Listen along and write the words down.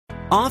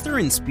Author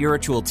and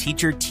spiritual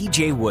teacher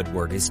T.J.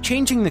 Woodward is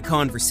changing the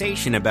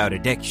conversation about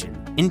addiction.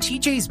 In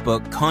T.J.'s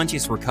book,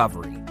 Conscious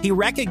Recovery, he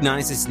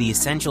recognizes the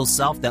essential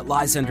self that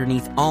lies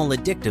underneath all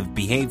addictive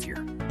behavior.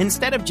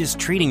 Instead of just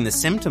treating the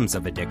symptoms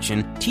of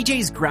addiction,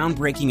 T.J.'s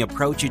groundbreaking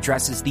approach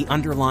addresses the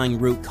underlying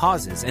root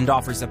causes and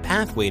offers a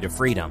pathway to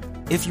freedom.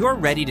 If you're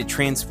ready to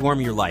transform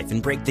your life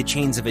and break the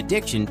chains of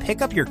addiction,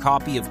 pick up your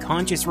copy of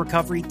Conscious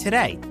Recovery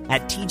today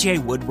at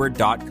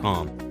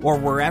tjwoodward.com or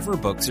wherever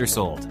books are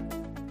sold.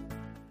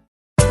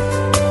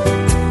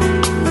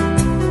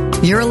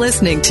 You're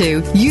listening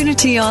to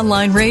Unity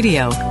Online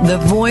Radio, the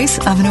voice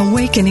of an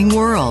awakening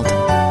world.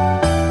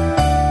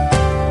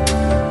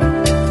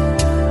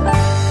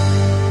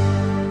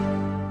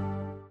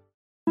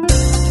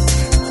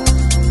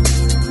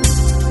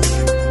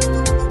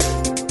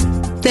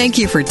 Thank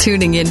you for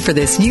tuning in for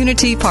this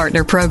Unity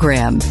Partner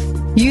Program.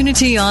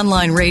 Unity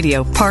Online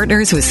Radio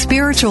partners with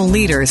spiritual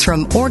leaders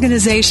from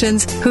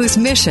organizations whose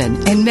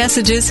mission and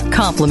messages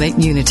complement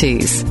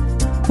Unity's.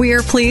 We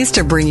are pleased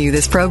to bring you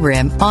this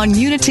program on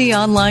Unity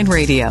Online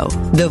Radio,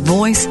 the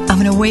voice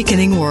of an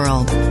awakening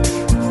world.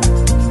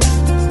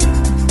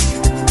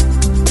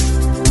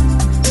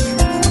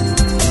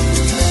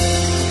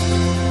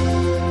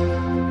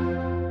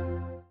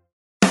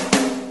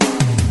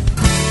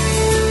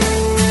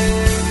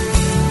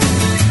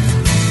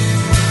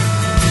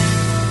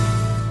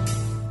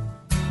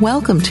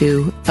 Welcome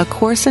to A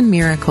Course in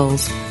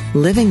Miracles,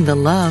 Living the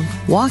Love,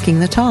 Walking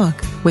the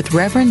Talk, with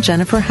Reverend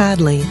Jennifer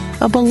Hadley,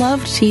 a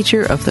beloved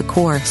teacher of the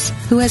Course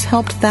who has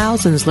helped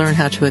thousands learn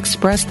how to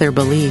express their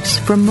beliefs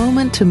from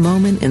moment to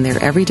moment in their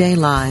everyday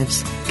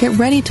lives. Get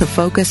ready to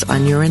focus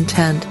on your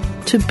intent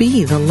to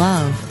be the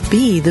love,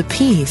 be the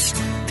peace,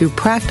 through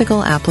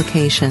practical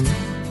application.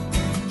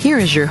 Here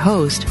is your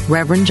host,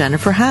 Reverend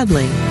Jennifer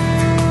Hadley.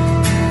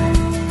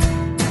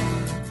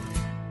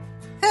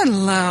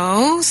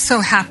 Hello,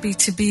 so happy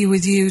to be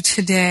with you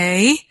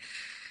today.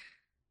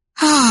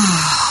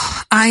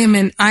 I am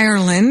in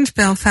Ireland,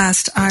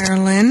 Belfast,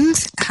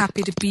 Ireland.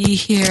 Happy to be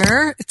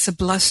here. It's a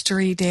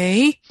blustery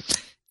day,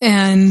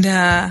 and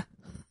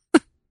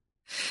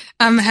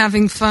I'm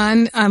having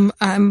fun.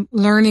 I'm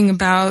learning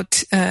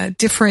about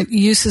different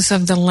uses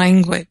of the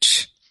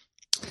language.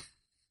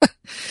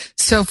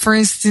 So, for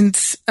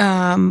instance,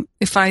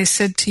 if I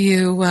said to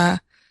you,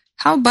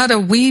 "How about a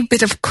wee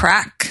bit of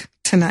crack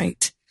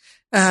tonight?"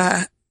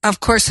 Of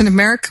course, in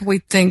America,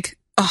 we'd think,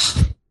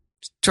 "Oh,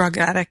 drug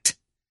addict.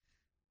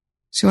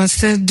 She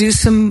wants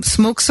to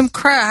smoke some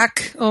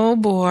crack. Oh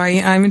boy,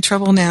 I'm in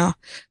trouble now."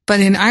 But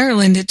in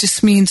Ireland, it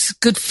just means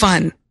good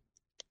fun.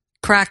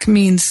 Crack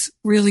means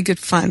really good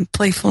fun,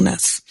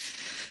 playfulness.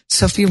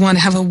 So if you want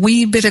to have a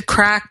wee bit of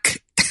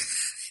crack,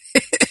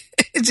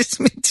 it just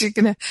means you're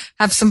going to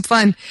have some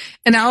fun.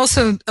 And I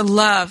also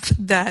love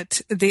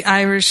that the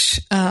Irish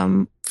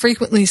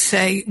frequently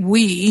say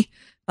 "we,"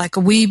 like a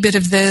wee bit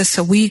of this,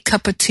 a wee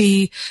cup of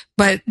tea,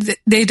 but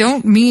they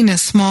don't mean a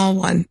small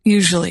one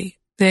usually.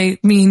 They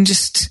mean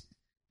just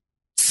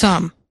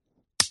some.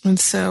 And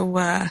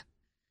so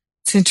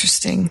it's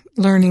interesting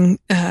learning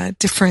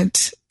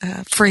different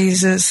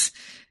phrases.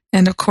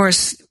 And of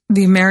course,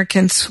 the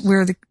Americans,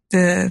 we're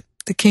the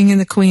king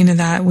and the queen of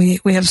that. We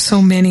have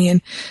so many,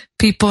 and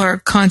people are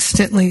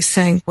constantly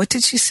saying, "What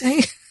did she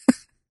say?"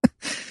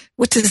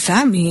 What does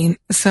that mean?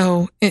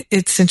 So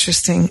it's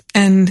interesting,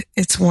 and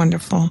it's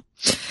wonderful.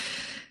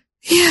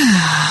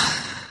 Yeah.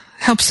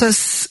 Helps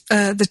us,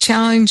 the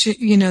challenge,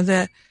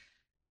 the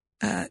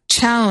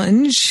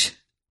challenge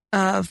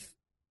of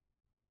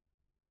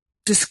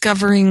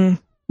discovering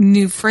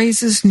new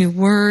phrases, new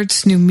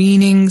words, new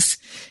meanings.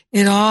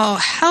 It all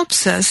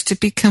helps us to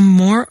become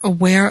more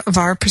aware of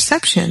our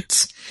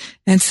perceptions.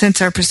 And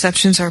since our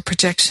perceptions are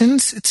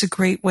projections, it's a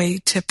great way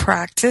to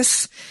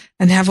practice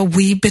and have a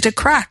wee bit of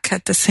crack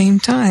at the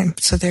same time.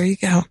 So there you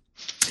go.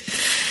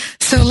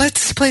 So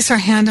let's place our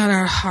hand on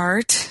our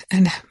heart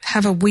and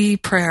have a wee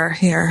prayer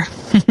here.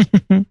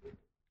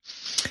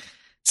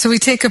 So we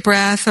take a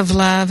breath of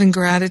love and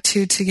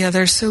gratitude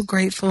together, so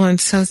grateful and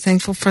so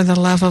thankful for the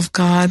love of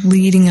God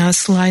leading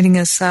us, lighting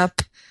us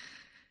up.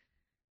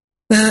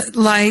 The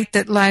light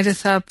that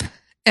lighteth up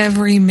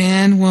every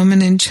man,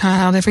 woman, and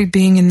child, every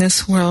being in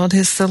this world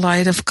is the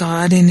light of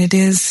God, and it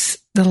is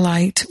the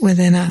light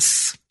within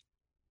us.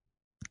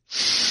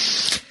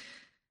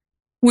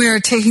 We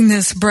are taking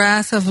this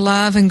breath of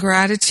love and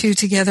gratitude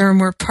together, and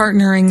we're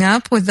partnering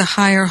up with the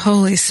higher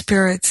Holy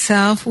Spirit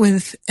self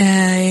with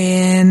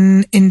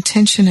an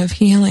intention of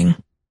healing.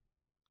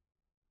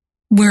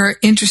 We're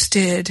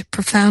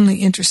profoundly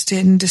interested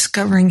in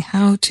discovering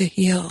how to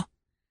heal,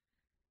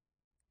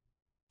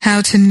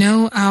 how to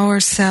know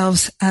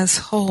ourselves as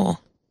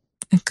whole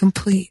and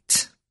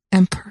complete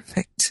and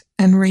perfect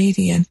and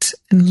radiant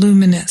and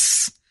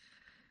luminous,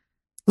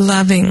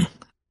 loving,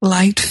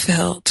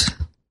 light-filled.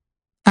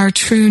 Our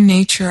true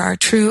nature, our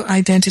true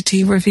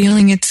identity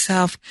revealing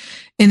itself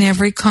in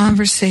every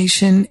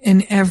conversation,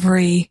 in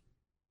every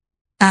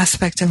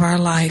aspect of our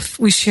life.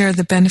 We share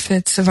the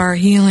benefits of our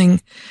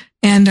healing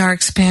and our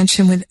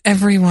expansion with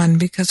everyone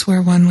because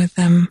we're one with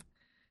them.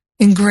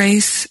 In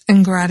grace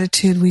and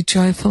gratitude, we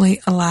joyfully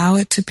allow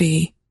it to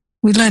be.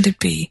 We let it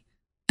be.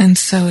 And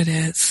so it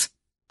is.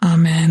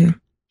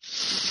 Amen.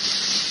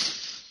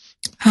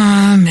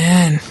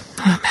 Amen.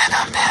 Amen.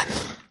 Amen.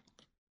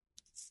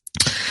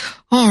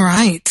 All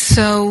right.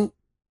 So,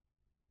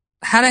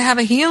 how to have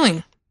a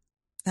healing.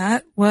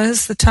 That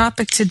was the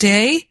topic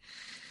today.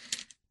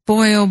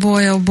 Boy, oh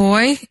boy, oh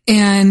boy.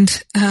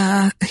 And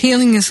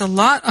healing is a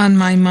lot on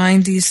my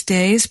mind these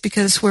days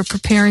because we're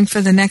preparing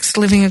for the next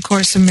Living A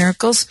Course in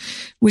Miracles,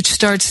 which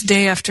starts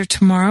day after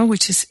tomorrow,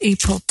 which is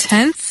April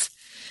 10th.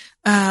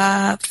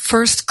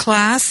 First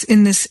class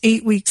in this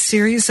 8-week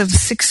series of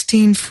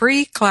 16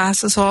 free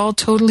classes, all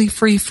totally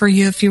free for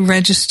you if you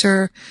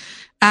register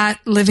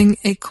at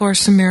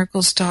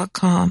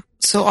livingacourseinmiracles.com.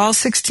 So all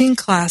 16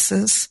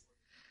 classes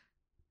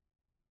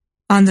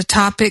on the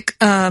topic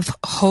of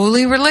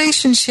holy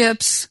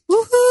relationships.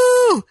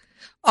 Woohoo!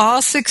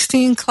 All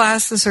 16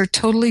 classes are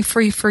totally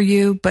free for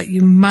you, but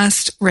you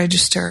must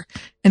register.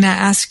 And I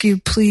ask you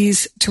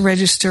please to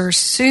register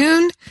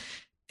soon.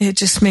 It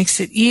just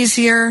makes it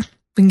easier.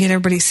 We can get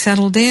everybody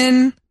settled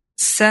in,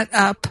 set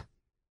up,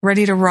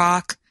 ready to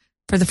rock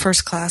for the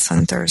first class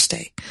on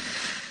Thursday.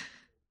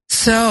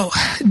 So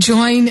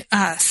join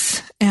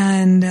us,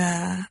 and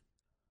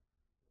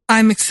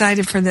I'm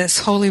excited for this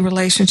Holy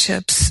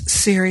Relationships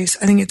series.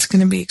 I think it's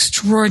going to be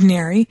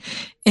extraordinary,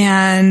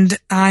 and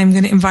I'm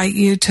going to invite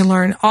you to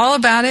learn all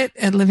about it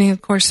at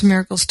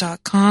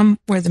livingacourseinmiracles.com,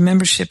 where the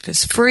membership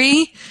is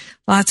free.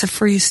 Lots of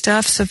free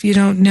stuff, so if you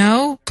don't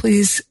know,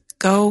 please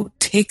go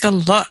take a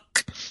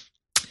look.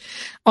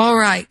 All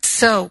right,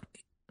 so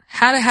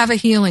how to have a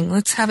healing.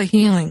 Let's have a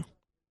healing.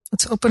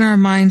 Let's open our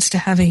minds to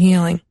have a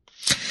healing.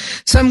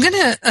 So I'm going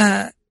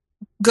to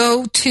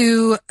go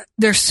to,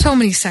 there's so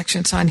many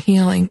sections on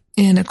healing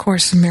in A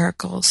Course in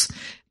Miracles.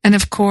 And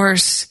of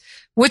course,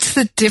 what's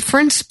the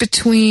difference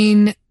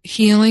between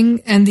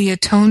healing and the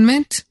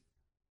atonement?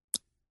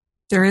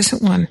 There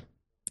isn't one.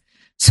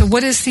 So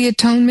what is the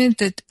atonement?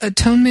 That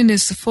atonement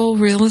is the full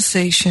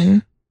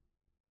realization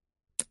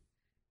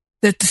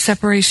that the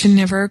separation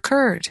never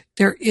occurred.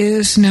 There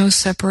is no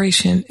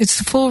separation. It's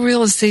the full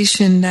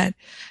realization that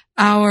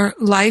our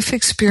life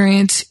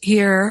experience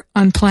here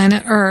on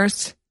planet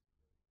Earth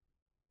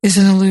is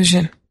an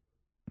illusion.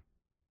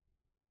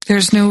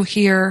 There's no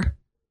here.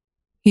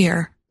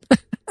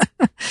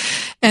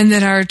 And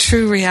that our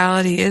true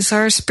reality is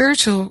our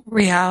spiritual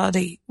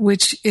reality,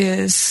 which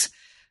is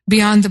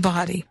beyond the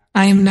body.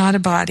 I am not a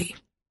body,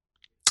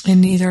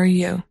 and neither are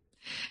you.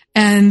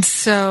 And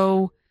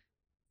so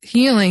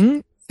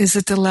healing is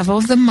at the level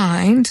of the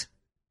mind,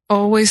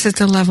 always at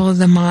the level of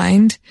the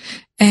mind,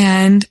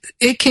 and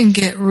it can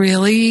get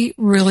really,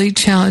 really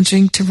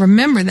challenging to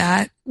remember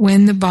that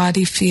when the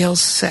body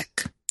feels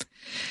sick.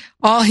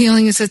 All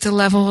healing is at the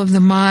level of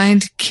the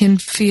mind can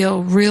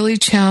feel really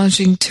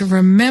challenging to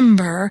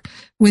remember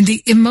when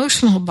the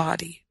emotional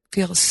body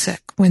feels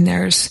sick, when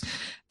there's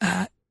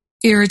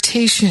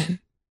irritation,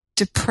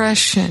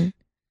 depression,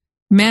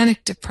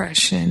 manic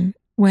depression,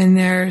 when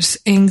there's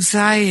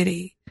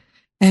anxiety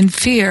and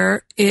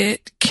fear.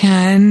 It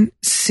can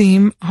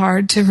seem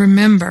hard to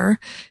remember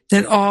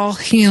that all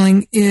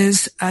healing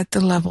is at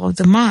the level of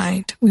the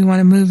mind. We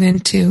want to move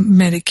into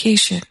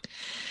medication.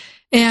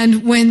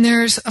 And when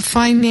there's a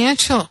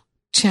financial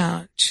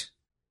challenge,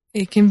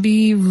 it can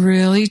be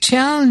really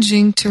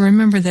challenging to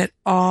remember that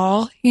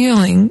all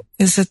healing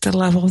is at the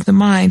level of the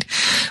mind.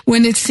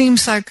 When it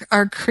seems like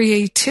our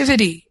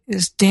creativity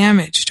is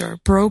damaged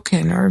or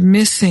broken or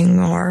missing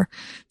or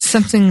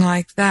something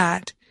like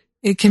that,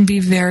 it can be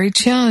very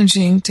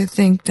challenging to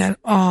think that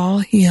all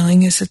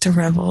healing is at the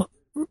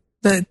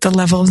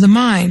level of the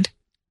mind.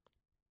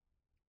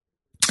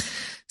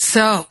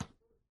 So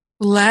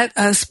let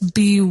us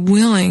be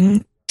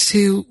willing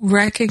to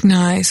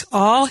recognize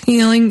all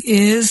healing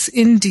is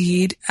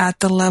indeed at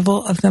the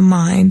level of the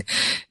mind.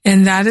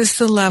 And that is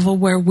the level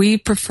where we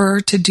prefer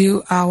to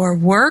do our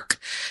work.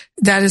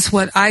 That is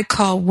what I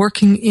call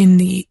working in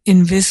the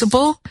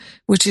invisible,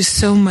 which is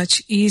so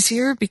much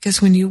easier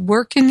because when you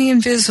work in the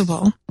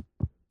invisible,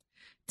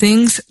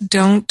 things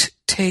don't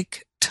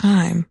take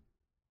time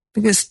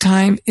because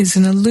time is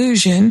an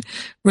illusion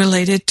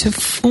related to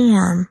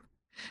form.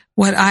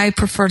 What I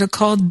prefer to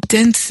call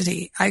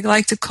density. I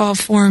like to call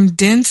form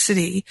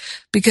density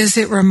because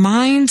it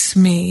reminds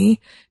me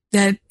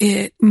that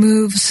it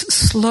moves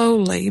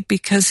slowly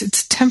because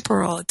it's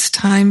temporal, it's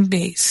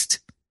time-based.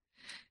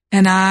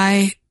 And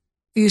I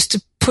used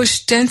to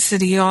push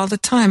density all the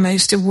time. I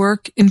used to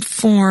work in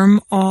form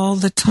all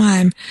the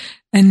time.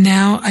 And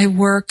now I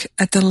work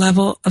at the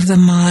level of the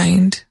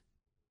mind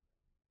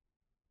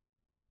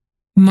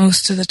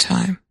most of the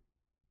time.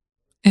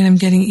 And I'm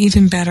getting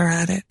even better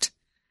at it.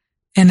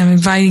 And I'm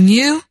inviting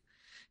you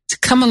to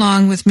come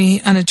along with me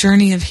on a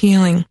journey of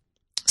healing.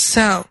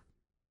 So,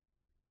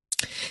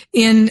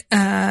 in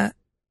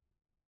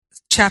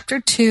Chapter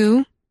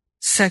 2,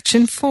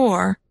 Section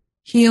 4,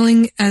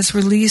 Healing as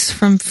Release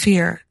from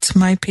Fear. It's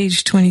my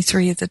page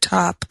 23 at the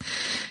top.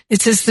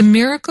 It says, the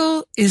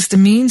miracle is the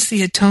means,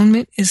 the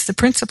atonement is the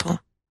principle,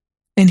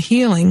 and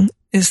healing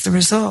is the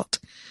result.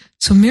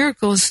 So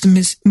miracle is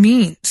the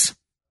means.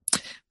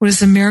 What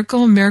is a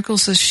miracle? A miracle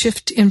is a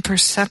shift in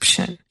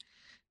perception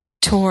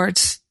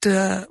towards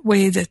the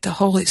way that the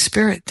Holy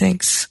Spirit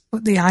thinks,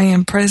 the I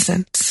Am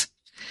Presence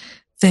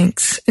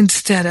thinks,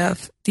 instead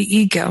of the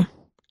ego.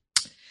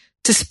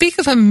 To speak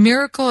of a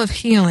miracle of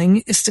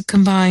healing is to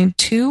combine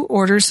two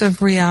orders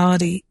of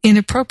reality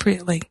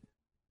inappropriately.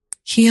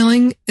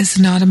 Healing is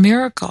not a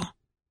miracle,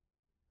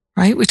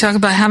 right? We talk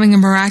about having a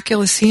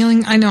miraculous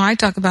healing. I know I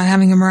talk about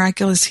having a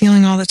miraculous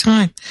healing all the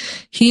time.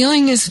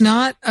 Healing is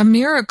not a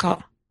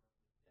miracle.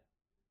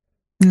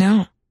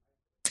 No.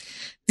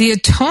 The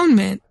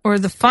atonement, or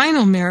the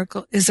final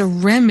miracle, is a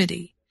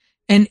remedy,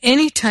 and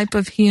any type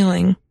of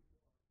healing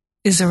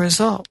is a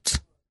result.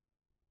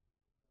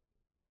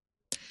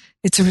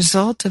 It's a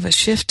result of a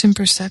shift in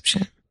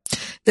perception.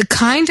 The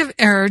kind of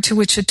error to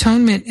which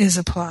atonement is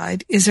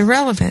applied is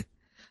irrelevant.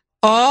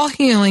 All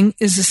healing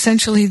is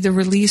essentially the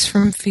release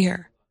from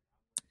fear.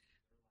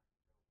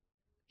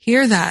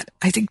 Hear that.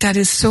 I think that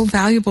is so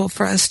valuable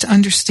for us to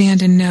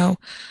understand and know.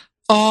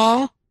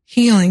 All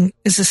healing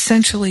is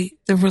essentially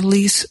the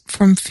release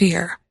from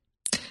fear.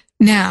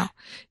 Now,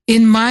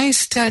 in my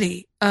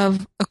study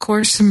of A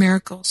Course in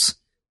Miracles,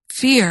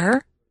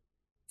 fear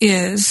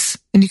is,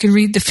 and you can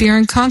read the fear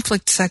and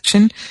conflict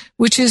section,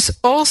 which is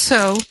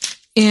also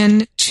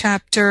in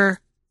chapter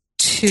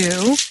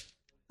 2.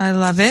 I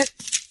love it.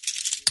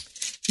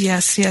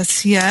 Yes,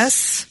 yes,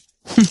 yes.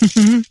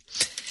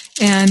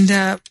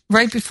 And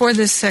right before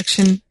this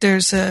section,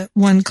 there's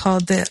one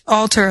called the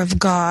Altar of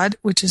God,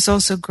 which is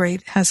also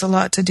great, has a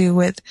lot to do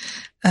with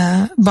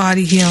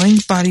body healing,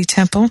 body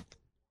temple.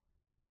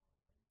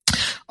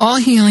 All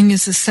healing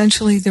is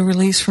essentially the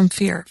release from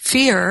fear.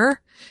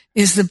 Fear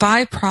is the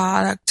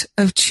byproduct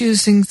of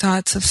choosing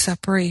thoughts of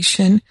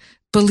separation,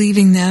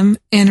 believing them,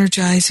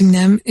 energizing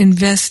them,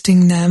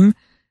 investing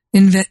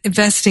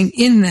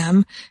in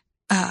them,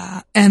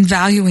 and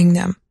valuing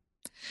them.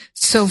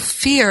 So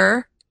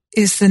fear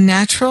is the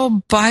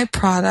natural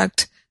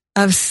byproduct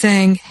of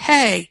saying,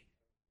 hey,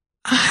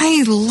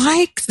 I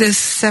like this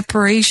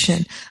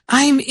separation.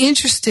 I'm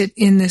interested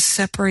in this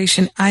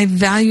separation. I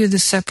value the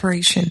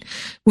separation.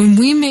 When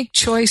we make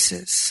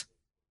choices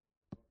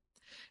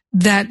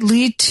that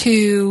lead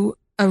to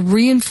a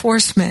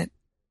reinforcement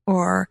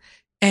or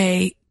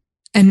an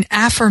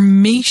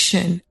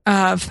affirmation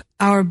of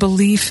our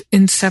belief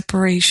in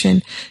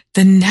separation,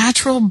 the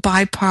natural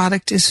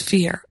byproduct is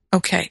fear.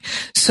 Okay,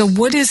 so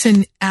what is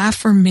an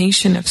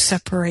affirmation of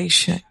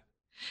separation?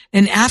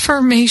 An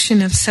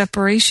affirmation of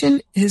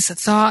separation is a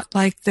thought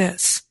like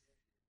this: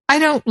 I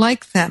don't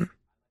like them.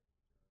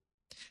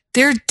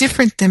 They're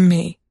different than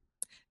me.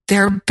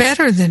 They're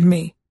better than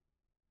me.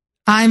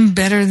 I'm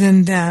better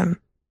than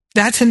them.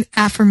 That's an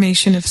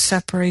affirmation of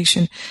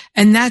separation.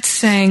 And that's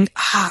saying,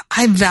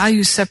 I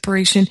value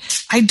separation.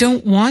 I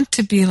don't want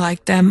to be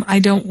like them. I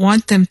don't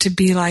want them to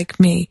be like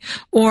me.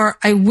 Or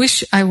I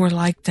wish I were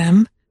like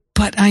them,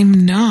 but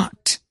I'm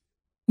not.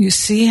 You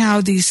see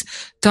how these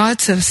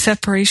thoughts of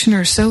separation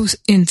are so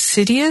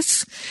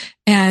insidious,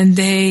 and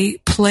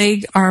they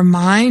plague our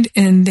mind,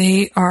 and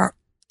they are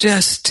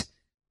just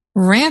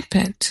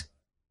rampant.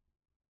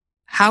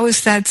 How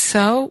is that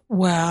so?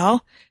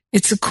 Well,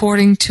 it's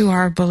according to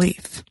our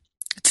belief.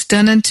 It's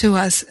done unto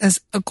us as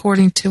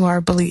according to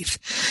our belief.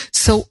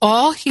 So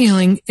all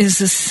healing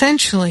is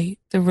essentially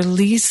the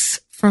release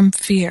from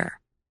fear.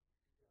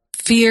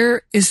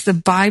 Fear is the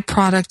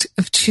byproduct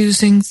of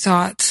choosing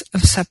thoughts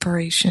of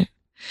separation.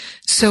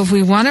 So if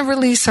we want to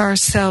release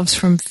ourselves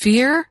from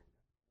fear,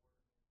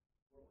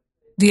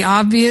 the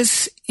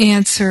obvious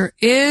answer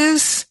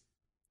is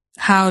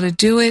how to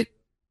do it.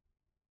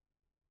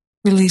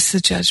 Release the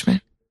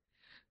judgment.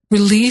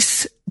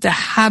 Release the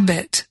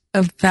habit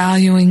of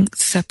valuing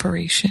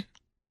separation.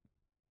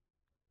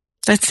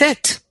 That's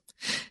it.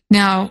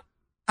 Now,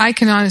 I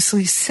can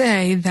honestly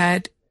say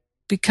that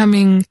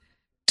becoming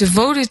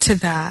devoted to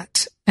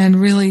that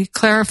and really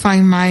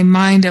clarifying my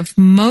mind of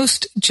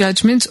most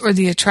judgments, or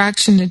the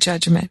attraction to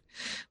judgment,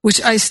 which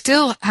I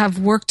still have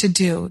work to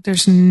do.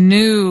 There's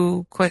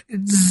zero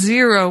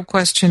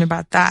question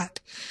about that.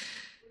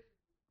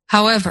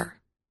 However,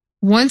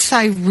 once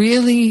I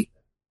really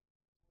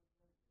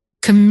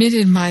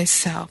committed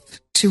myself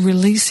to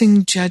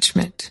releasing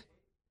judgment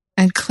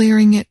and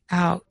clearing it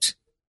out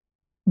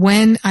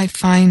when I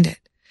find it,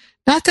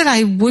 not that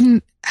I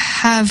wouldn't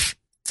have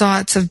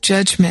thoughts of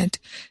judgment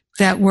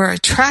that were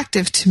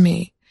attractive to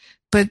me,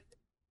 but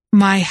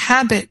my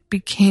habit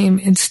became,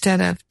 instead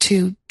of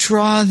to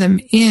draw them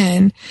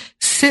in,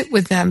 sit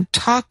with them,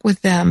 talk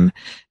with them,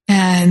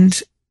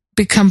 and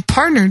become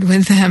partnered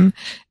with them.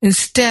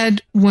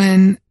 Instead,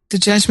 when the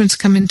judgments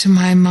come into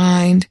my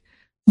mind,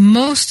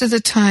 most of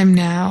the time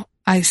now,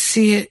 I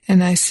see it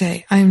and I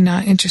say, I'm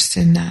not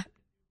interested in that.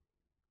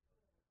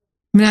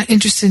 I'm not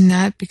interested in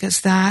that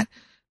because that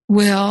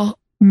will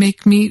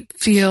make me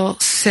feel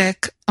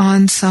sick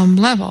on some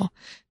level,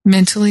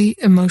 mentally,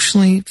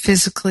 emotionally,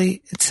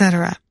 physically,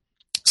 etc.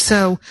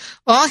 So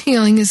all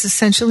healing is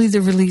essentially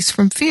the release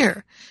from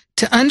fear.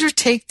 To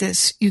undertake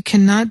this, you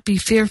cannot be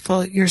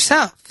fearful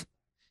yourself.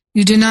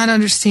 You do not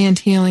understand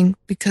healing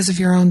because of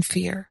your own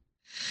fear.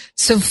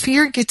 So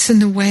fear gets in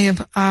the way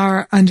of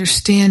our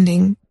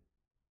understanding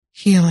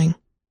healing.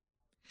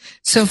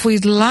 So if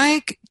we'd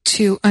like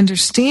to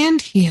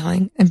understand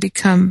healing and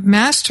become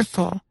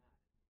masterful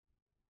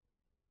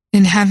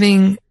in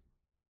having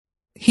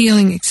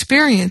healing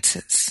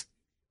experiences,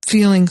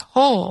 feeling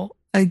whole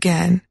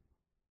again,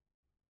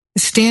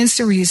 it stands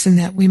to reason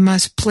that we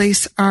must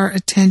place our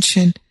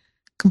attention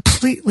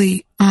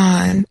completely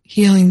on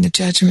healing the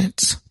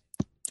judgments.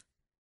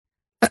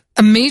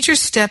 A major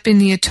step in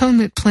the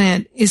atonement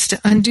plan is to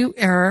undo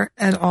error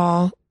at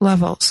all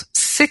levels.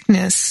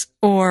 Sickness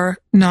or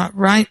not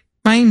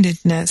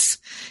right-mindedness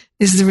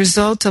is the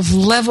result of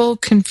level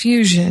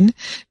confusion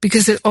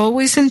because it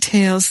always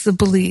entails the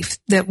belief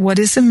that what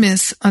is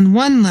amiss on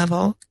one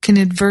level can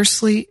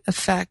adversely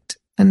affect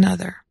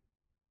another.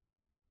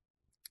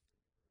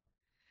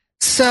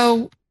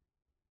 So,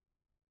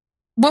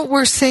 what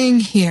we're saying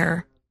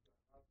here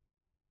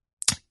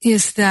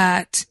is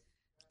that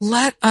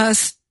let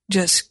us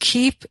just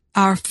keep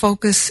our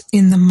focus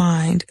in the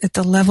mind, at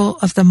the level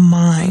of the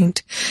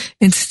mind,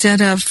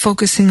 instead of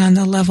focusing on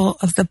the level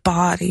of the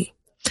body.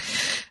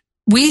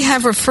 We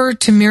have referred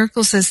to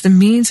miracles as the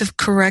means of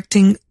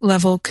correcting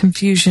level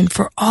confusion,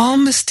 for all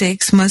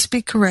mistakes must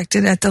be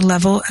corrected at the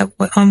level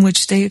on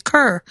which they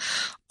occur.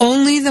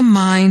 Only the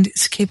mind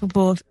is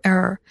capable of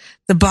error.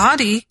 The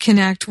body can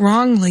act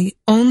wrongly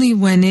only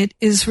when it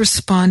is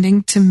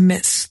responding to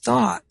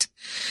misthought.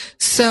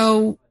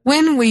 So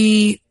when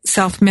we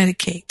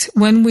self-medicate,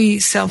 when we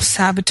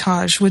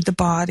self-sabotage with the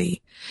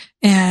body,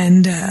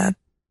 and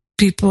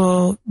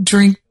people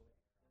drink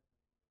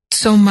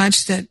so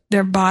much that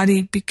their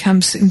body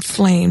becomes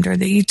inflamed, or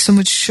they eat so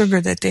much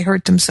sugar that they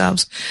hurt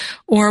themselves,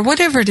 or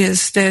whatever it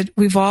is that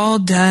we've all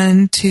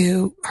done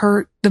to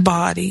hurt the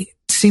body,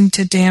 seem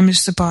to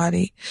damage the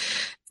body,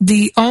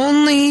 the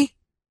only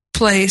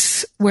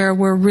place where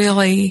we're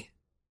really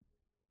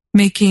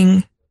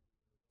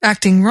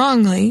acting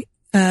wrongly,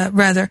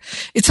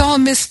 it's all a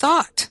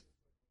misthought.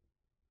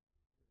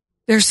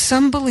 There's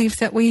some belief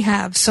that we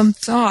have, some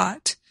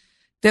thought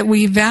that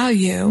we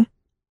value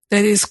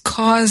that is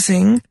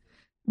causing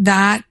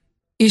that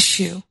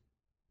issue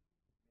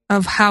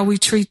of how we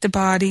treat the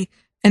body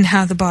and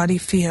how the body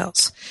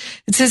feels.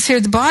 It says here,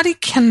 the body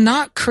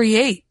cannot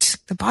create.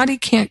 The body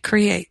can't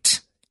create,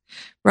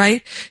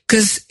 right?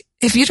 Because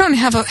if you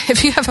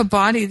have a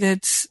body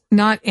that's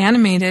not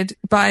animated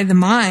by the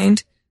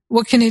mind,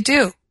 what can it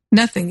do?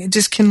 Nothing. It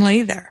just can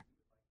lay there.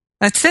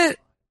 That's it.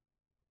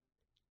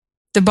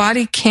 The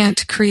body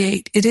can't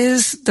create. It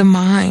is the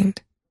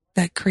mind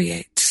that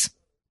creates.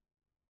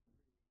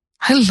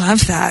 I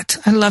love that.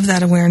 I love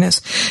that awareness.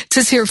 It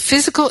says here,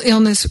 physical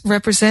illness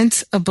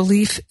represents a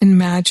belief in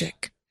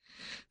magic.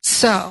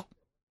 So,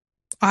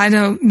 I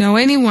don't know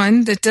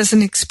anyone that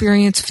doesn't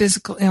experience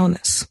physical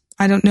illness.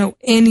 I don't know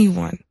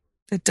anyone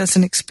that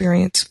doesn't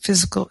experience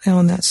physical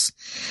illness.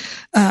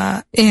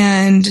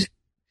 And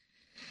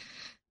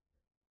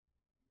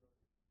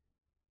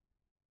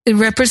it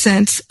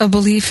represents a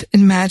belief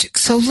in magic.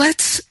 So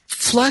let's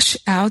flush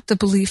out the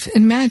belief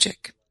in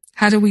magic.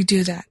 How do we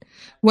do that?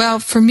 Well,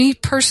 for me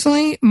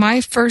personally,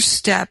 my first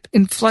step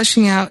in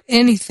flushing out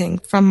anything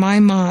from my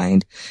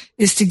mind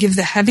is to give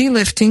the heavy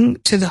lifting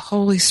to the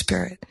Holy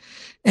Spirit.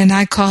 And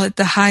I call it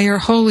the higher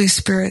Holy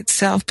Spirit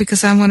self,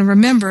 because I want to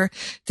remember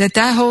that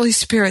Holy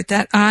Spirit,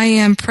 that I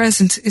am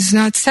presence, is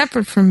not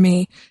separate from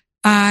me.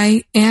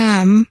 I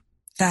am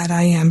that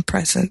I am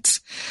presence.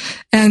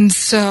 And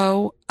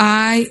so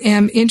I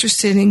am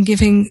interested in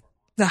giving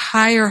the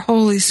higher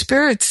Holy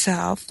Spirit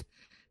self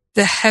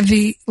the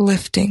heavy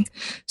lifting.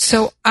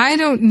 So I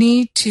don't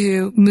need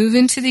to move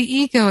into the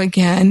ego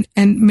again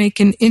and make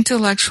an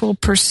intellectual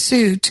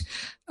pursuit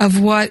of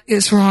what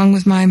is wrong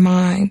with my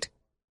mind.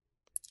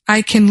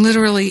 I can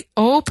literally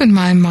open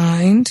my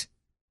mind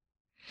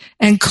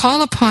and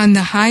call upon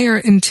the higher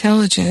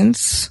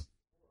intelligence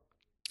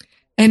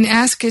and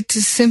ask it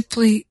to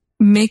simply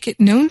make it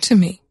known to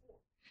me.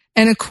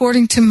 And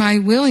according to my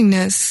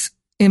willingness,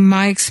 in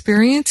my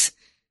experience,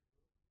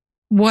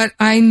 what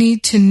I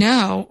need to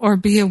know or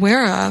be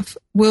aware of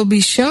will be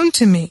shown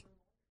to me.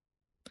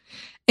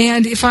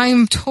 And if I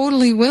am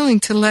totally willing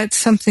to let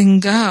something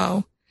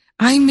go,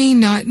 I may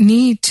not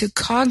need to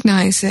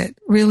cognize it,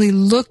 really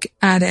look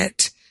at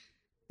it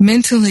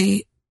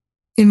mentally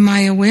in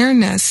my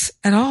awareness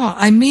at all.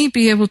 I may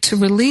be able to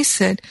release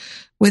it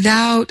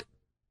without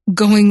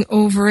going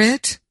over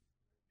it,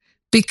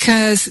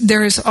 because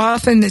there is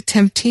often the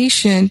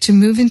temptation to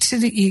move into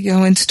the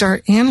ego and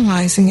start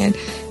analyzing it,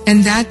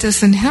 and that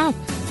doesn't help.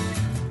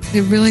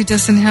 It really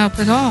doesn't help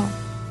at all.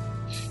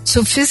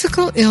 So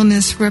physical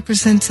illness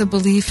represents a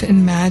belief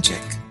in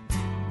magic.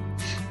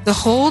 The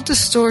whole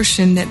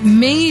distortion that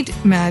made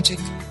magic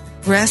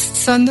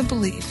rests on the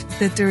belief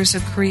that there is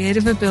a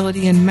creative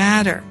ability in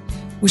matter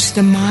which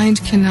the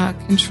mind cannot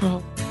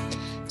control.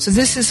 So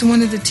this is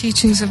one of the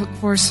teachings of A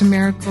Course in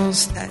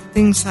Miracles, that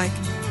things like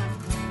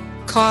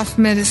cough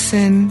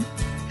medicine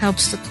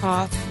helps the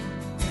cough,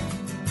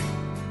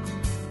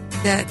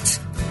 that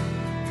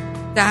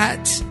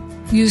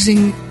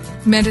using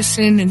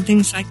medicine and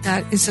things like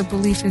that is a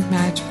belief in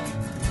magic.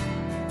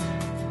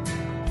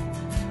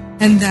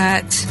 And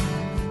that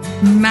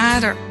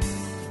matter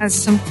has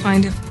some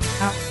kind of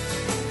power.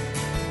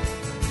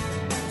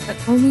 But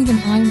only the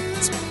mind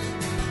is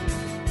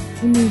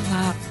only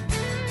love.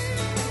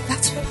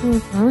 That's what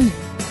we're learning.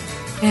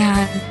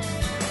 And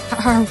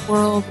our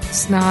world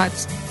is not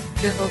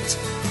built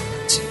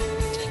to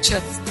teach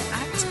us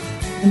that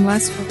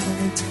unless we're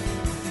going to.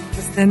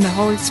 Because then the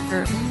Holy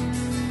Spirit will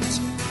teach us.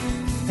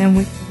 And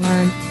we can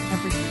learn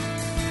everything.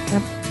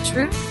 That's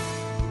true.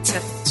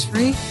 Set us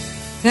free.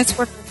 That's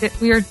what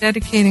we are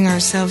dedicating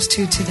ourselves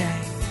to today.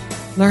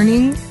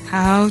 Learning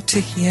how to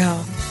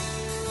heal.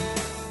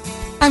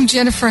 I'm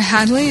Jennifer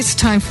Hadley. It's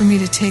time for me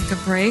to take a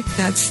break.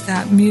 That's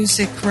that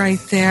music right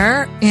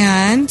there.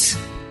 And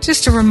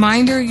just a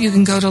reminder, you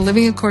can go to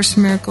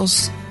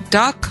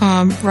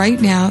livingacourseinmiracles.com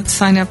right now.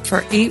 Sign up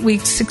for 8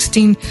 weeks,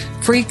 16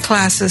 free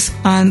classes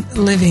on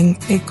Living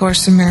A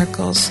Course in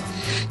Miracles.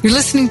 You're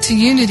listening to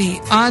Unity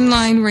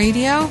Online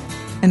Radio,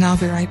 and I'll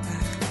be right back.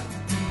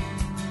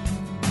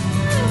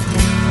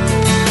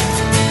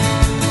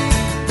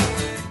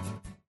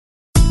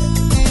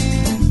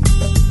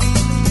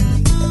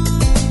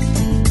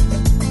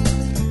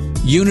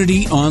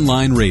 Unity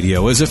Online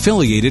Radio is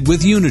affiliated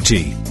with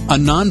Unity, a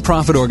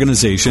non-profit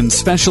organization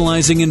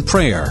specializing in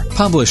prayer,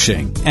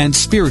 publishing, and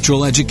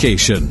spiritual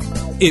education.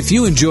 If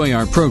you enjoy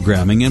our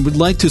programming and would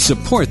like to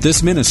support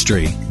this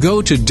ministry,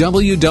 go to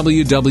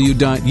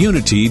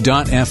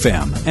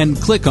www.unity.fm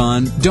and click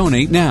on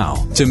Donate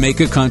Now to make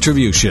a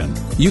contribution.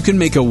 You can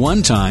make a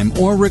one-time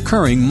or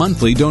recurring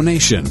monthly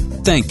donation.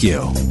 Thank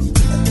you.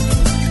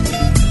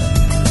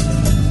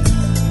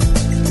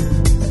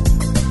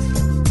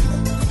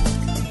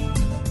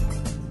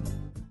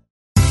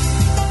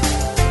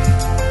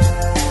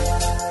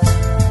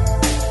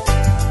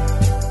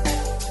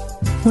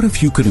 What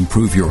if you could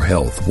improve your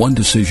health one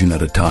decision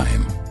at a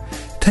time?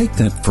 Take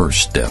that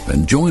first step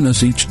and join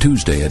us each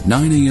Tuesday at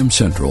 9 a.m.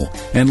 Central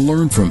and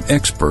learn from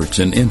experts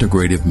in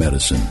integrative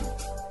medicine.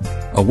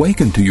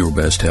 Awaken to Your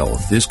Best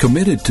Health is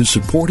committed to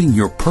supporting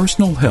your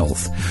personal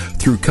health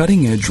through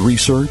cutting-edge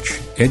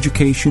research,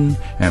 education,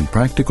 and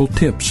practical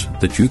tips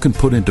that you can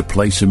put into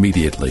place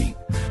immediately.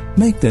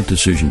 Make that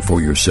decision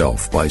for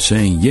yourself by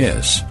saying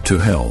yes to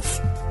health.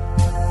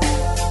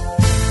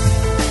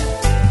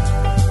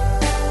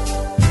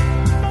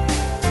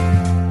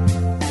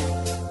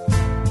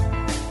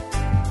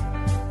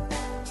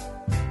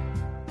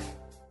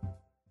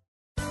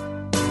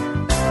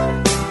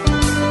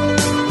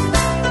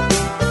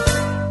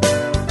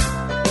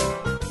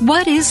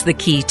 What is the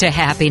key to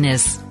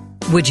happiness?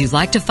 Would you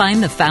like to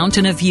find the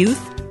fountain of youth?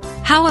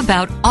 How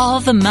about all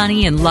the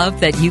money and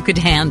love that you could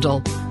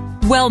handle?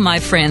 Well, my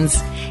friends,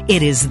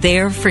 it is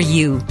there for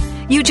you.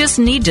 You just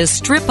need to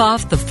strip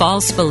off the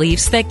false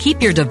beliefs that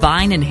keep your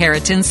divine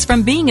inheritance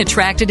from being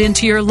attracted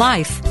into your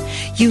life.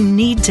 You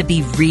need to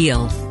be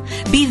real.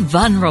 Be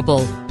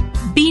vulnerable.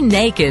 Be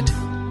naked.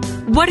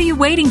 What are you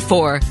waiting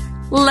for?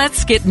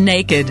 Let's get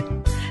naked.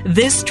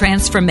 This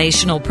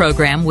transformational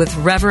program with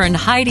Reverend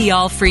Heidi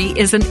Allfrey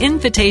is an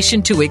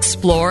invitation to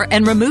explore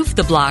and remove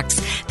the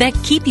blocks that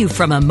keep you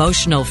from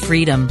emotional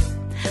freedom.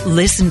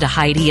 Listen to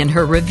Heidi and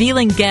her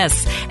revealing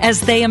guests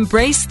as they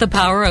embrace the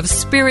power of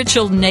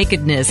spiritual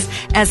nakedness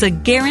as a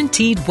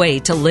guaranteed way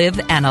to live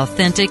an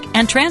authentic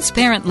and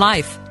transparent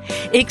life.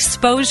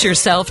 Expose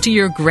yourself to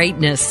your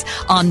greatness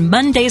on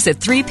Mondays at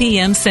 3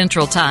 p.m.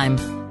 Central Time.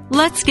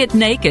 Let's get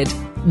naked.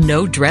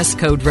 No dress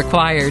code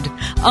required.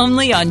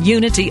 Only on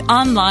Unity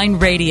Online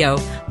Radio,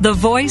 the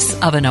voice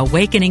of an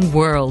awakening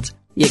world.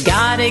 You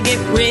gotta get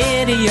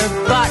rid of your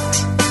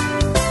butt.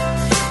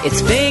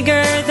 It's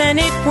bigger than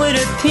it would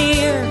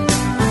appear.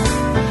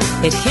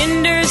 It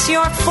hinders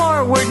your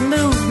forward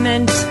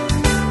movement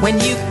when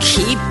you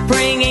keep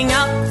bringing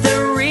up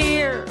the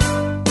rear.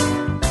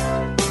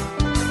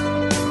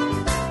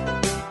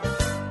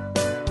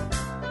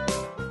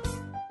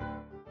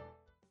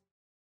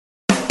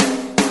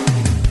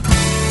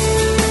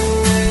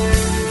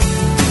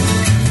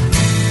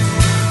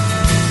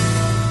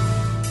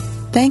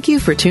 Thank you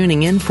for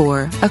tuning in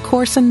for A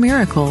Course in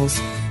Miracles,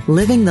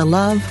 Living the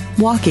Love,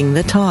 Walking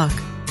the Talk.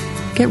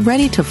 Get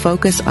ready to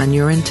focus on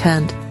your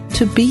intent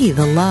to be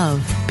the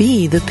love,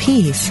 be the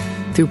peace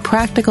through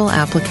practical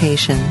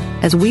application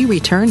as we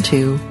return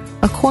to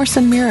A Course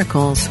in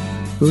Miracles,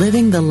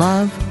 Living the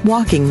Love,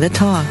 Walking the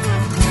Talk.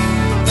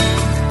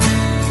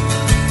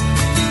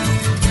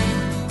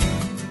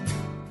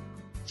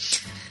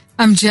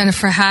 I'm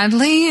Jennifer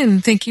Hadley,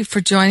 and thank you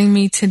for joining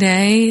me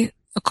today.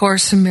 A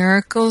Course in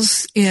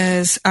Miracles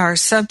is our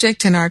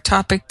subject, and our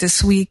topic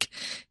this week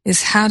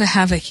is how to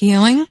have a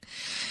healing.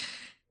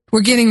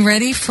 We're getting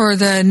ready for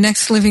the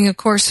next Living A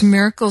Course in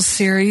Miracles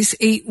series,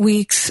 8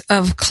 weeks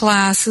of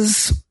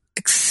classes,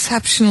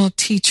 exceptional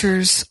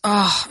teachers.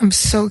 Oh, I'm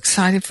so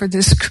excited for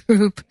this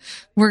group.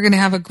 We're going to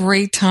have a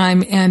great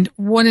time, and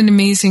what an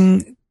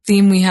amazing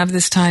theme we have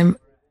this time.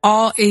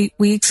 All 8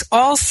 weeks,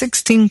 all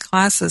 16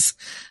 classes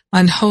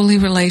on holy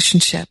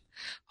relationship.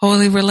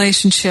 holy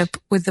relationship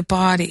with the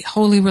body,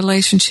 holy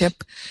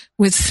relationship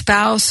with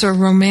spouse or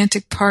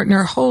romantic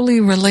partner, holy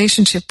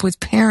relationship with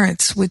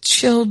parents, with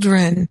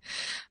children,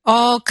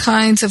 all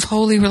kinds of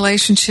holy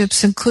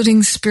relationships,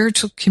 including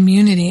spiritual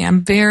community.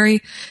 I'm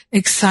very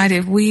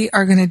excited. We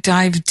are going to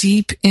dive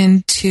deep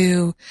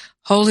into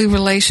holy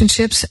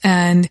relationships,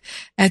 and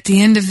at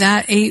the end of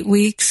that 8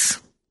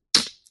 weeks,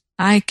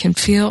 I can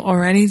feel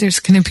already there's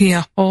going to be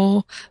a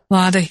whole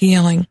lot of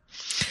healing.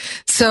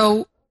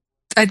 So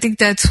I think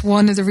that's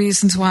one of the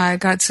reasons why I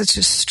got such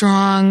a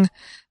strong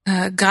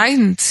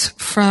guidance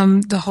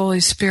from the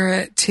Holy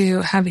Spirit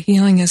to have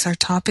healing as our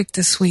topic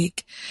this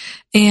week.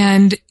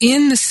 And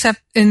in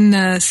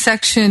the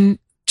section,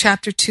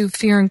 chapter 2,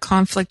 Fear and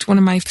Conflict, one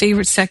of my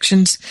favorite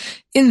sections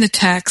in the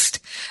text,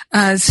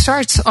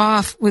 starts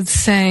off with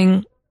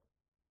saying,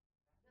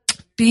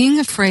 being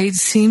afraid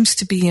seems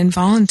to be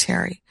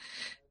involuntary.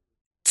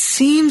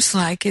 Seems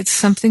like it's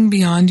something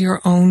beyond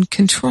your own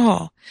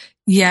control.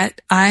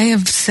 Yet I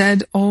have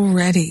said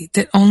already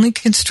that only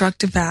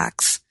constructive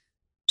acts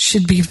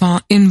should be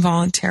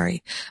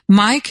involuntary.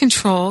 My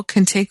control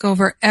can take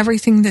over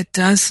everything that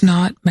does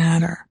not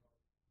matter,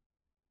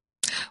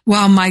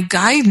 while my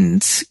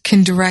guidance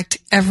can direct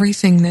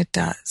everything that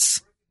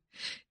does,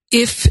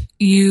 if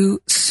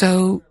you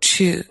so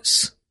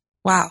choose.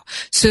 Wow.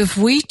 So if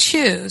we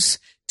choose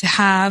to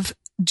have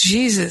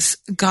Jesus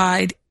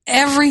guide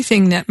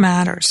everything that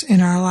matters in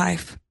our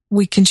life,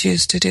 we can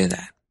choose to do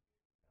that.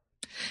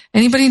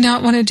 Anybody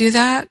not want to do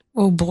that?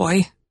 Oh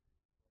boy.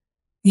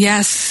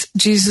 Yes,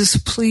 Jesus,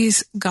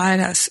 please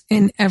guide us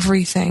in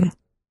everything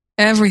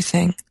that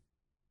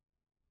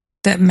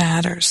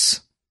matters.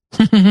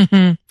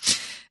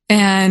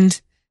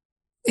 And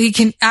he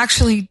can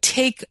actually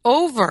take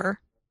over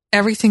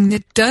everything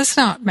that does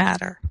not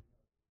matter.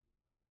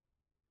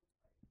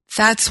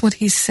 That's what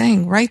he's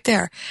saying right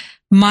there.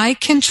 My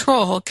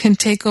control can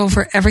take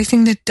over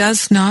everything that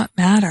does not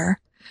matter,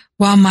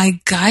 while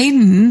my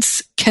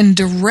guidance can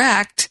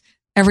direct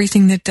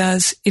everything that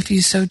does, if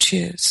you so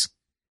choose.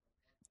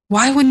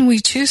 Why wouldn't we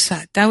choose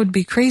that? That would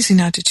be crazy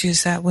not to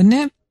choose that, wouldn't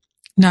it?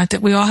 Not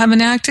that we all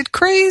haven't acted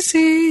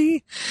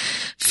crazy.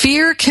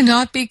 Fear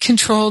cannot be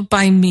controlled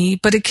by me,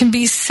 but it can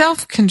be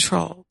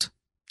self-controlled.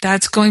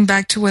 That's going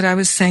back to what I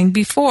was saying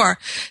before,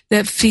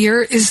 that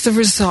fear is the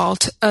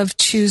result of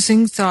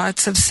choosing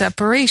thoughts of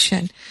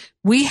separation.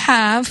 We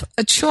have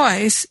a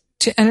choice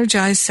to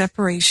energize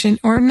separation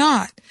or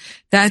not.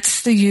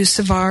 That's the use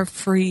of our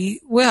free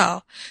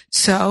will.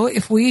 So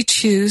if we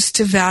choose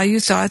to value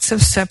thoughts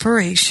of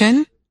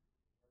separation,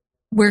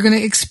 we're going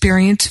to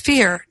experience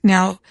fear.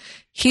 Now,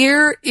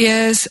 here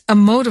is a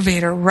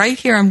motivator right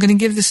here. I'm going to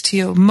give this to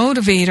you, a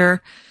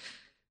motivator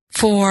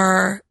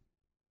for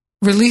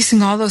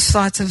releasing all those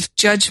thoughts of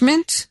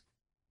judgment,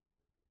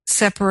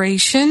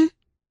 separation,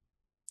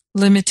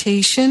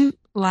 limitation,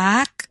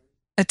 lack,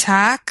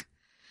 attack.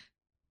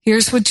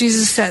 Here's what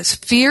Jesus says.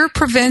 Fear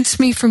prevents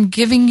me from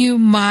giving you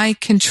my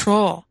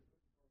control.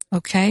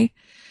 Okay?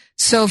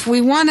 So if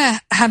we want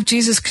to have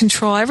Jesus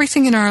control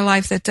everything in our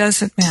life that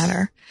doesn't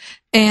matter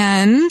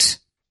and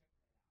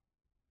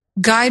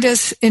guide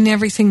us in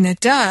everything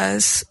that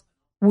does,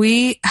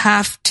 we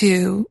have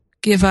to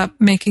give up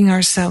making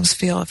ourselves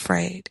feel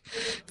afraid.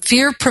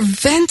 Fear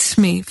prevents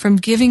me from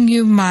giving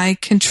you my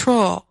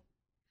control.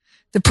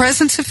 The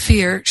presence of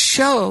fear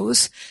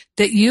shows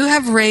that you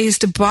have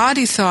raised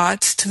body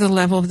thoughts to the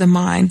level of the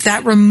mind.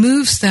 That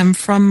removes them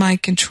from my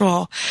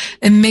control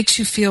and makes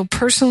you feel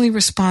personally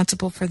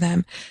responsible for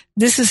them.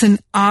 This is an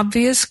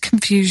obvious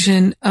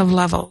confusion of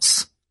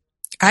levels.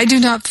 I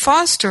do not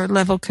foster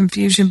level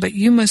confusion, but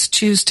you must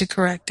choose to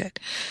correct it.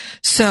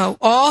 So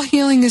all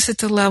healing is at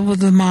the level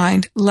of the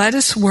mind. Let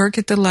us work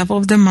at the level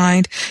of the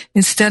mind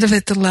instead of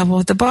at the level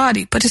of the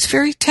body. But it's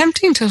very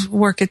tempting to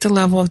work at the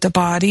level of the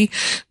body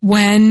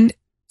when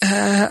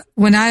I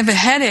have a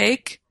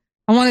headache,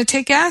 I want to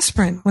take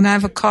aspirin. When I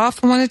have a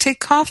cough, I want to take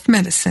cough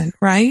medicine,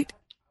 right?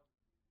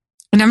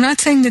 And I'm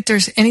not saying that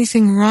there's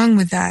anything wrong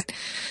with that.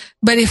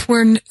 But if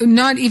we're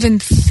not even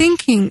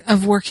thinking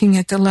of working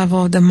at the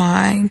level of the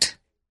mind,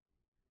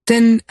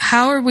 then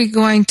how are we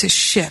going to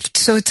shift?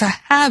 So it's a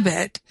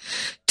habit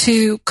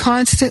to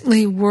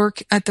constantly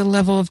work at the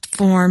level of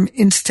form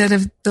instead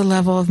of the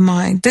level of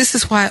mind. This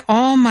is why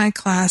all my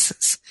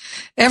classes,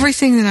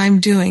 everything that I'm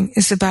doing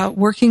is about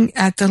working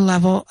at the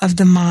level of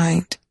the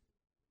mind,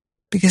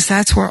 because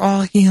that's where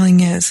all healing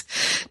is.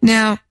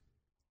 Now,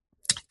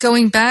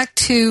 going back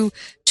to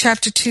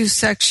chapter 2,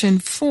 section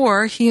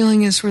 4,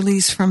 healing is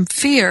released from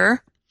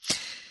fear.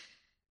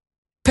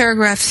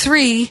 Paragraph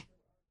 3,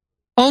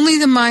 only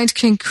the mind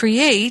can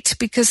create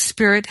because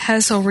spirit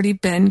has already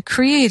been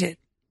created.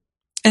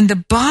 And the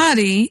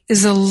body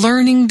is a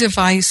learning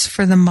device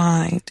for the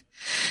mind.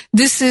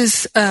 This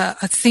is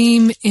a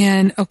theme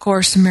in A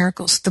Course in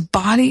Miracles. The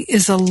body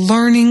is a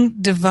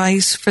learning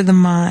device for the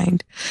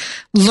mind.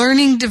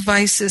 Learning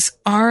devices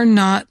are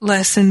not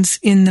lessons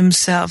in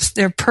themselves.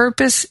 Their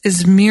purpose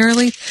is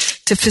merely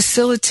to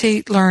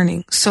facilitate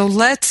learning. So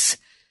let's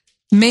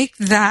make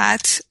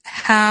that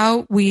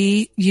how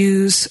we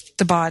use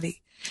the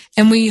body.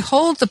 And we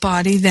hold the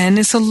body then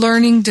as a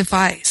learning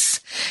device.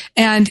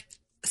 And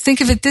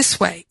think of it this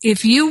way.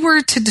 If you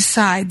were to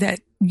decide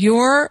that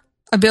your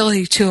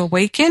ability to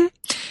awaken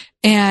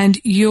and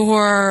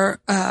your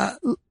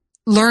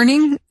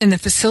learning and the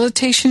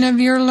facilitation of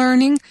your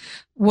learning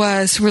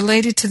was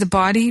related to the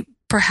body,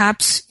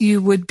 perhaps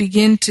you would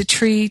begin to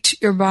treat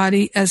your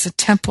body as a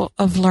temple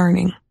of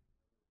learning.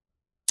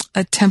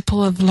 A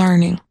temple of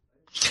learning.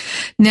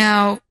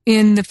 Now,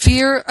 in the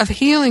fear of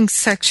healing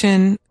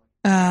section,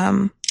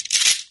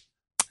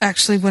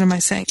 actually, what am I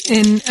saying?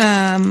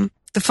 In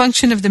the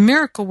function of the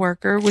miracle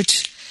worker,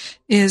 which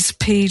is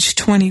page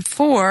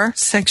 24,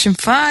 section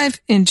 5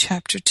 in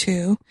chapter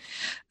 2,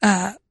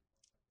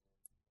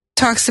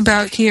 talks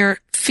about here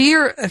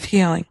fear of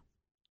healing.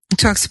 It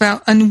talks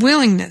about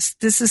unwillingness.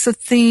 This is a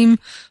theme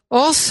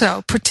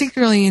also,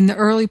 particularly in the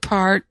early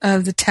part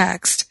of the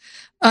text,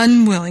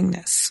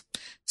 unwillingness.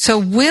 So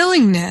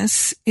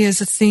willingness is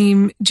a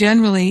theme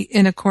generally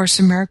in A Course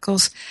in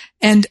Miracles,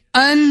 and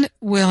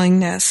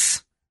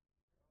unwillingness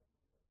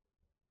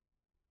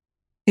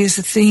is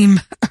a theme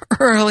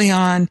early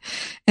on.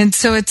 And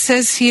so it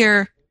says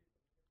here,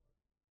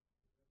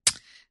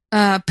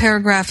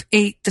 paragraph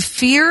 8, the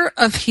fear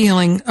of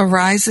healing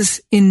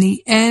arises in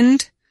the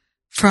end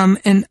from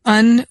an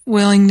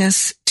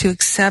unwillingness to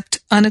accept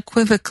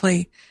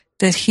unequivocally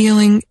that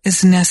healing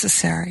is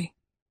necessary.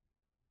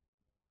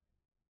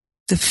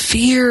 The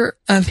fear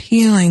of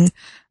healing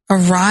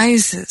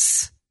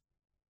arises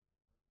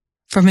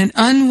from an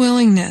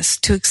unwillingness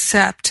to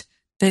accept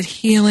that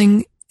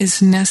healing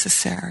is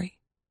necessary.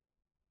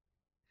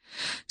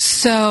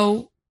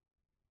 So,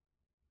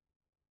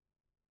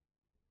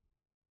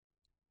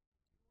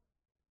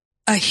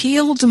 a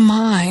healed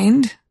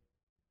mind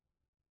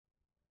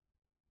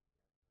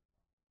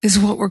is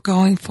what we're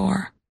going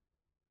for.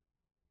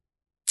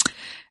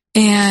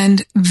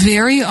 And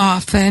very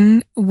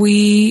often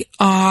we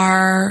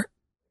are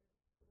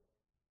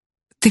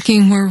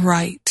thinking we're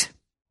right,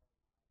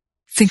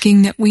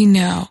 thinking that we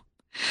know.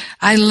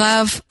 I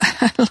love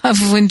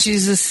when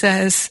Jesus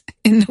says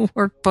in the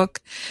workbook,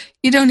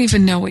 you don't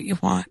even know what you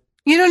want.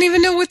 You don't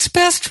even know what's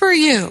best for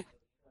you.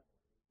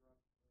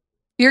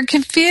 You're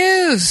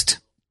confused.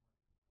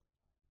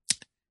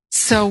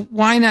 So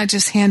why not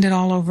just hand it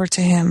all over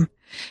to him?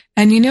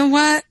 And you know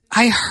what?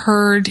 I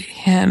heard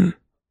him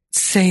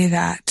say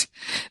that,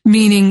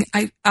 meaning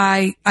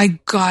I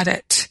got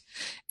it.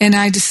 And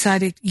I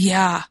decided,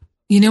 yeah,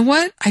 you know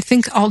what? I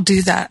think I'll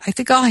do that. I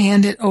think I'll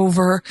hand it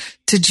over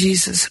to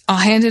Jesus. I'll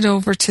hand it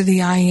over to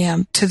the I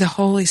Am, to the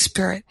Holy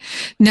Spirit.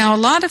 Now, a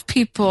lot of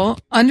people,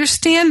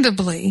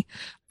 understandably,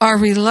 are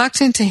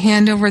reluctant to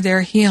hand over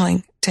their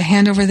healing, to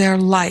hand over their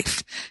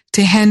life,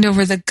 to hand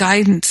over the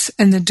guidance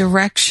and the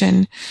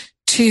direction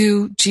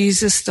to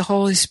Jesus, the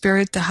Holy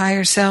Spirit, the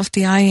higher self,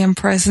 the I Am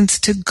presence,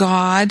 to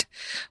God.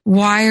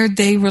 Why are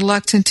they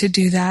reluctant to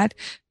do that?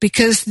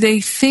 Because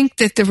they think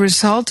that the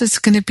result is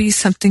going to be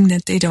something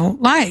that they don't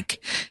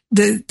like.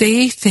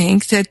 They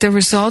think that the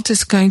result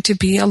is going to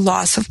be a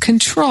loss of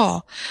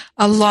control,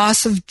 a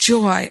loss of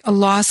joy, a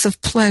loss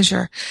of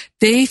pleasure.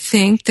 They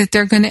think that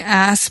they're going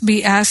to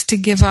be asked to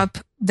give up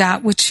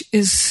that which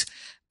is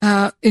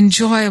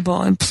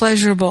enjoyable and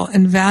pleasurable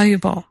and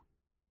valuable.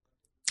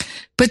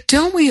 But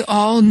don't we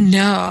all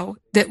know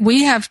that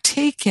we have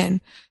taken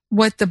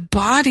what the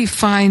body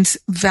finds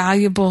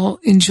valuable,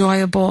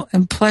 enjoyable,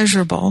 and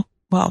pleasurable?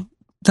 Well,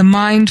 the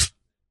mind,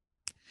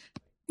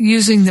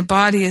 using the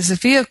body as a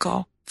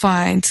vehicle,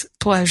 finds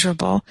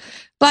pleasurable,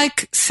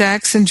 like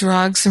sex and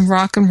drugs and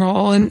rock and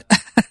roll and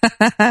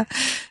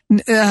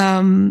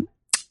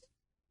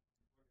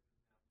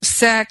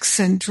sex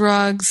and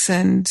drugs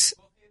and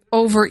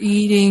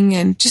overeating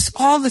and just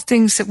all the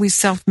things that we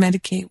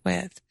self-medicate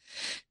with.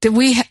 That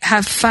we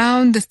have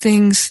found the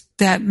things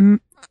that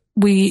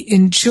we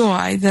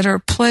enjoy that are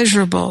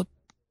pleasurable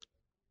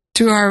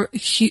through our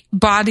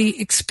body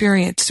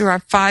experience, through our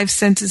five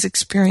senses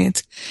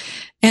experience.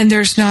 And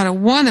there's not a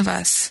one of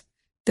us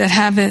that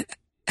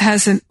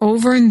hasn't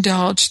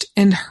overindulged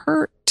and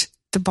hurt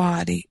the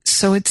body,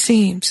 so it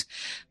seems.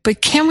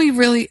 But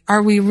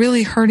are we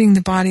really hurting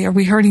the body? Are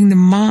we hurting the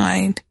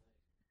mind?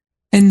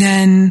 And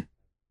then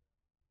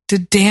the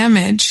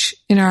damage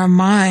in our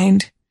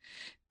mind,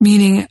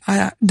 meaning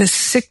the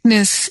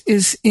sickness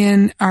is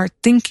in our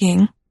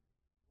thinking,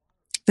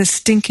 the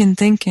stinking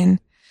thinking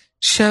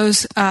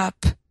shows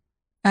up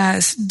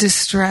as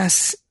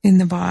distress in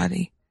the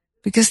body,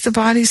 because the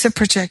body's a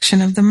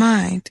projection of the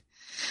mind.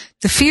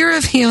 The fear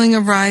of healing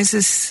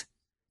arises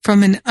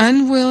from an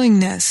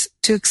unwillingness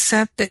to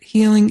accept that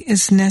healing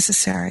is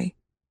necessary.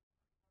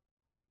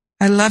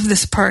 I love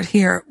this part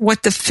here.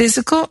 What the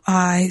physical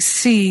eye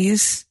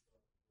sees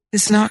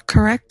is not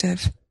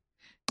corrective.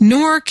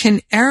 Nor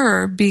can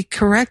error be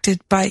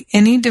corrected by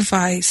any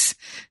device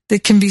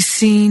that can be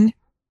seen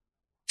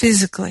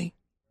physically.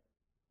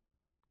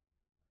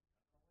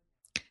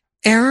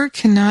 Error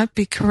cannot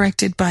be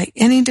corrected by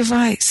any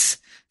device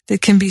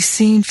that can be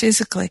seen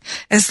physically.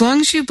 As long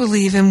as you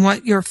believe in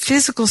what your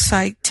physical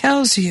sight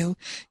tells you,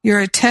 your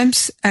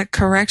attempts at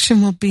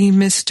correction will be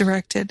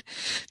misdirected.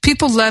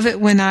 People love it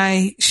when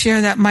I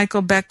share that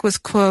Michael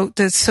Beckwith quote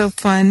that's so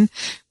fun,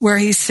 where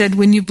he said,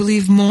 when you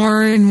believe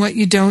more in what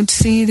you don't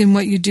see than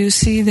what you do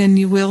see, then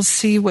you will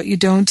see what you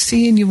don't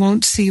see and you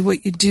won't see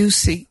what you do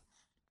see.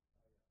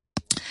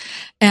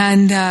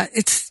 And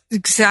it's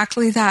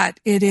exactly that.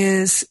 It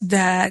is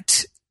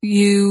that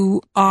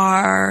you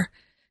are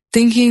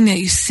thinking that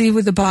you see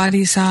with the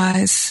body's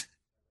eyes,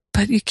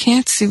 but you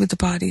can't see with the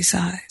body's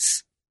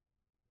eyes.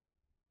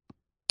 You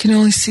can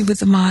only see with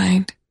the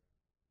mind.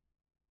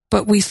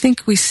 But we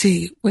think we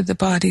see with the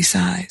body's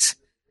eyes.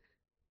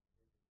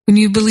 When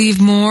you believe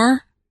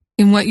more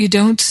in what you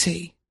don't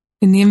see,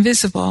 in the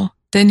invisible,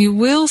 then you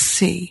will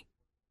see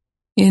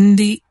in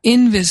the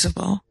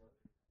invisible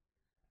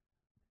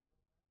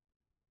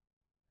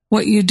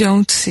what you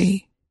don't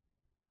see,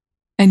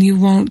 and you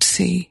won't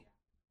see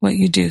what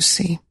you do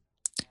see.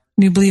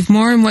 When you believe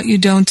more in what you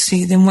don't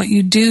see than what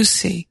you do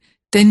see,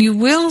 then you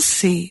will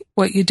see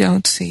what you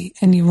don't see,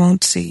 and you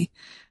won't see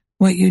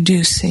what you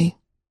do see.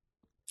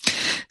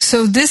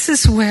 So this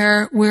is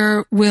where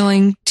we're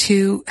willing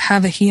to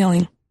have a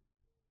healing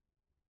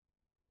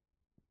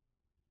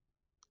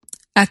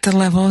at the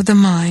level of the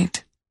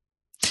mind.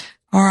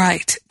 All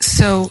right.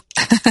 So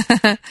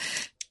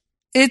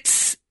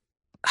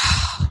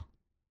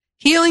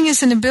healing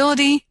is an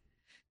ability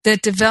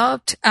that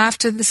developed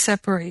after the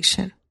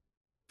separation,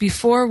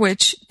 before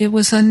which it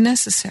was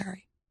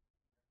unnecessary.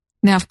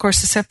 Now, of course,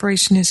 the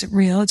separation isn't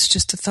real. It's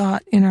just a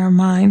thought in our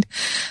mind.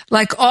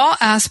 Like all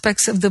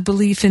aspects of the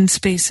belief in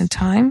space and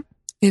time,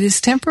 it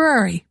is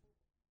temporary.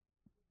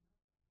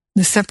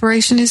 The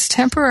separation is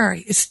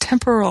temporary. It's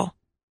temporal,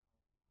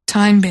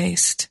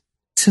 time-based.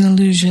 It's an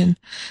illusion.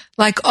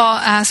 Like all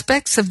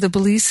aspects of the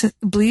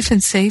belief in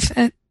space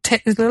and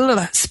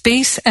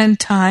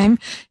time,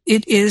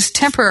 it is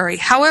temporary.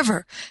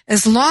 However,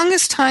 as long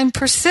as time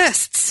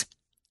persists,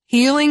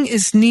 healing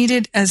is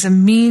needed as a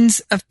means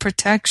of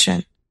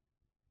protection.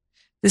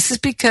 This is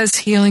because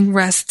healing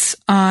rests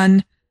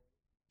on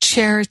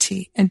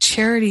charity, and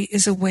charity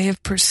is a way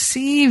of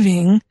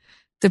perceiving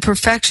the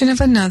perfection of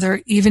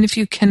another, even if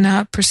you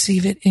cannot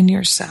perceive it in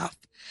yourself.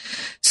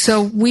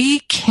 So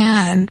we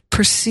can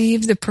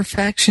perceive the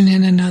perfection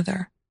in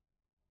another,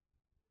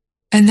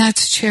 and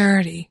that's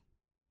charity.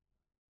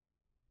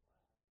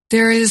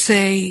 There is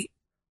a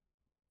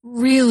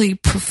really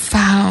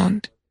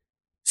profound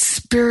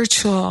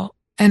spiritual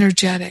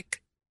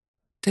energetic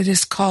that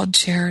is called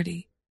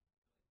charity.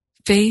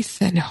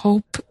 Faith and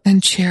hope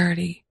and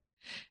charity.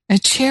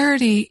 And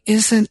charity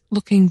isn't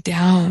looking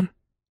down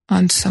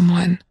on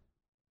someone.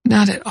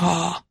 Not at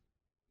all.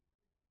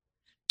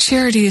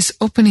 Charity is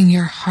opening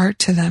your heart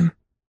to them.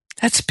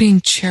 That's being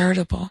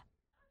charitable.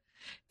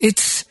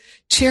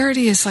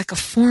 Charity is like a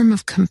form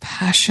of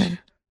compassion.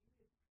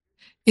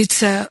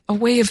 It's a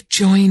way of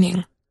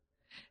joining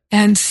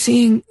and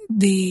seeing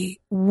the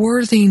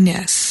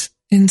worthiness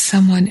in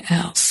someone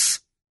else.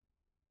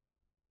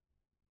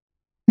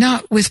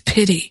 Not with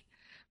pity,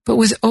 but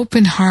with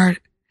open heart,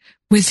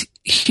 with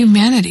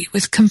humanity,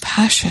 with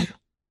compassion.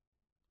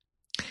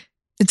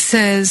 It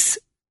says,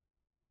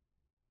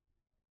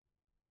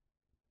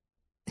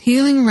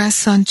 healing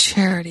rests on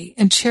charity,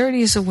 and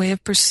charity is a way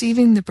of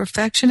perceiving the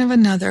perfection of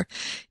another,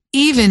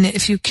 even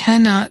if you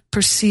cannot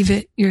perceive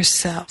it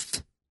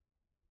yourself.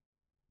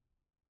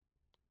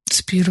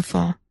 It's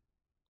beautiful.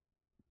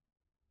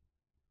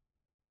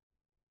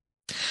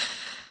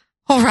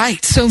 All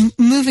right, so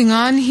moving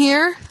on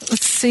here.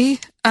 Let's see.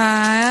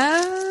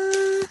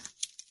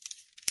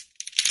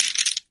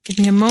 Give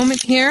me a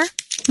moment here.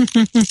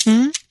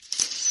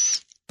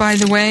 By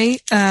the way,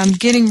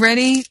 getting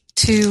ready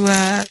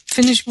to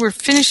finish. We're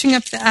finishing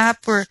up the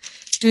app. We're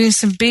doing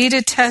some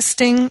beta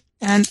testing.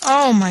 And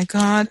oh my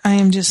God, I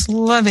am just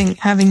loving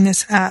having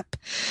this app.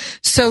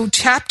 So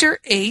Chapter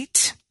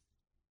 8,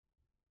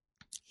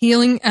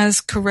 Healing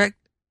as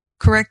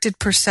Corrected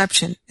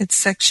Perception. It's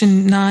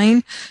Section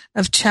 9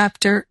 of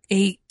Chapter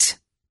 8.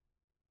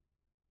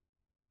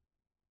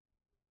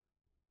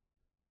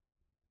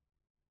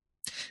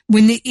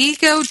 When the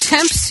ego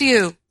tempts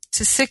you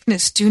to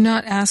sickness, do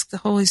not ask the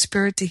Holy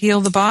Spirit to heal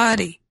the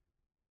body.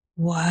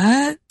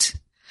 What?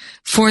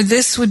 For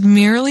this would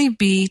merely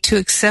be to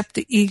accept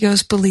the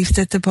ego's belief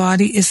that the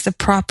body is the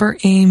proper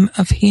aim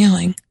of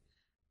healing.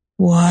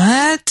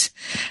 What?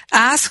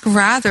 Ask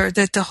rather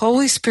that the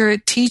Holy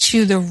Spirit teach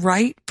you the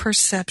right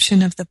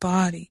perception of the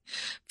body,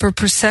 for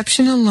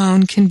perception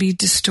alone can be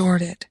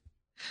distorted.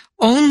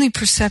 Only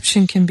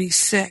perception can be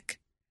sick,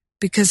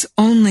 because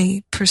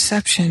only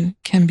perception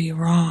can be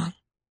wrong.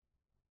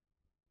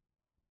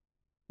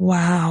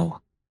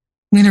 Wow.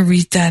 I'm going to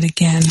read that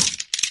again.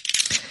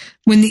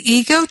 When the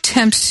ego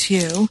tempts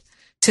you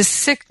to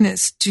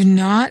sickness, do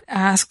not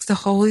ask the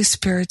Holy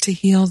Spirit to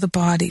heal the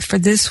body, for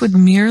this would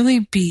merely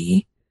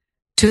be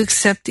to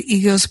accept the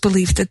ego's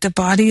belief that the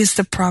body is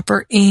the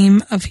proper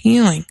aim of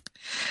healing.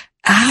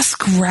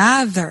 Ask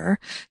rather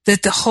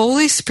that the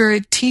Holy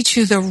Spirit teach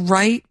you the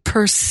right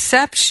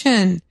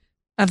perception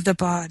of the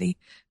body,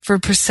 for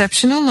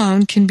perception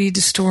alone can be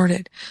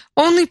distorted.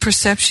 Only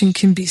perception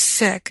can be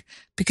sick,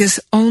 because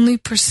only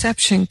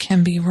perception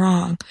can be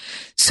wrong.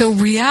 So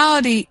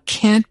reality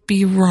can't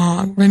be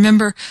wrong.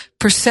 Remember,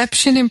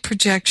 perception and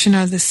projection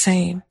are the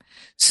same.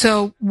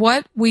 So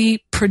what we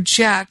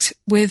project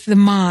with the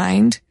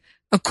mind,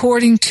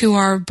 according to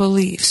our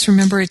beliefs,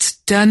 remember, it's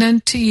done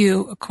unto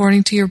you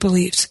according to your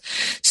beliefs.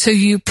 So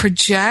you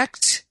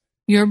project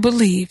your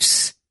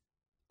beliefs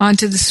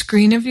onto the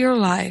screen of your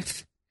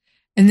life,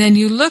 and then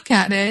you look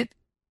at it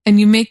and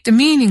you make the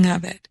meaning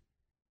of it,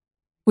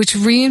 which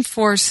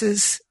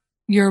reinforces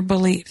your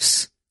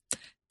beliefs.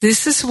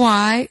 This is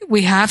why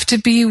we have to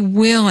be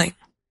willing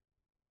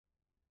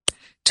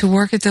to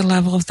work at the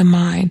level of the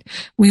mind.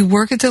 We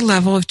work at the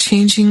level of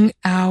changing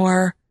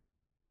our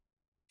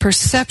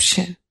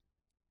perception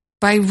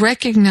by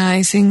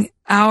recognizing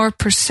our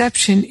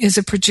perception is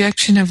a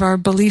projection of our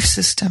belief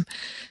system.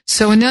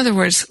 So in other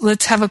words,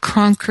 let's have a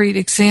concrete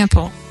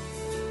example.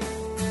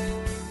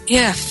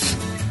 If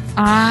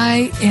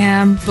I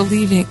am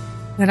believing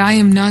that I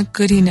am not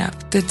good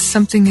enough, that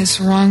something is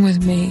wrong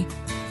with me,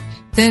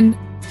 then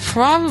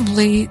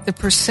probably the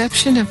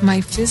perception of my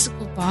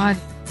physical body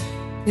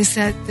is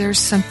that there's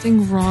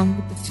something wrong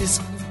with the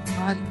physical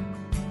body.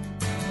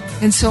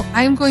 And so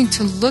I'm going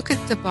to look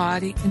at the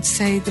body and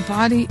say, the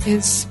body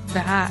is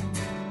bad.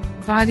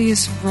 The body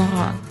is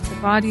wrong. The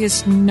body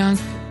is not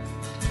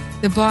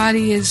good. The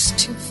body is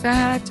too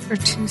fat or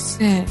too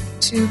thin,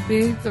 too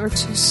big or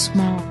too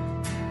small,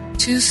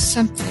 too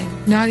something,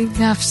 not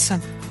enough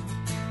something.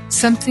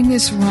 Something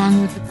is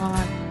wrong with the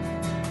body.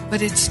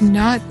 But it's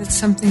not that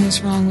something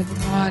is wrong with the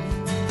body.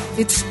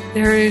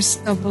 There is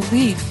a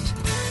belief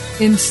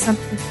in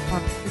something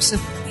wrong. There's a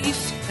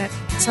belief that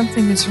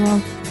something is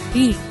wrong with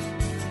me.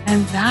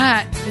 And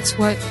that is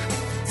what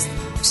creates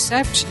the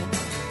perception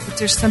that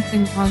there's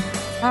something wrong with the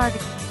body.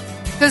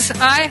 Because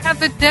I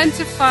have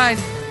identified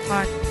with the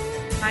body.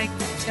 I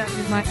can tell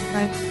you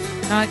I'm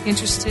not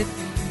interested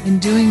in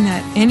doing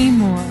that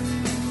anymore.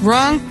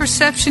 Wrong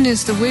perception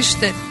is the wish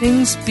that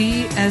things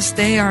be as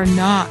they are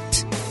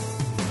not.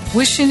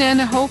 Wishing and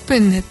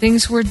hoping that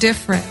things were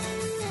different.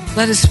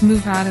 Let us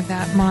move out of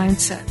that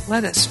mindset.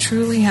 Let us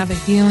truly have a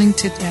healing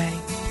today.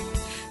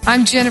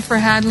 I'm Jennifer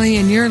Hadley,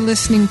 and you're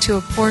listening to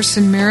A Course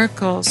in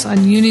Miracles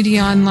on Unity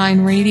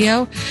Online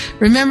Radio.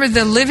 Remember,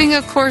 the Living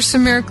A Course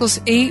in Miracles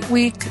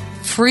 8-week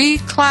free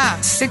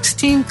class,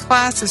 16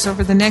 classes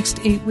over the next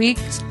 8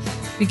 weeks,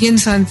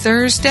 begins on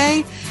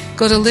Thursday.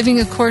 Go to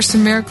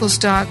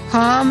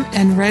livingacourseinmiracles.com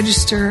and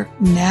register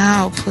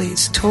now,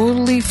 please.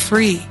 Totally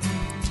free.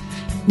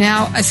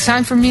 Now, it's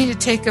time for me to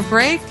take a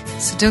break,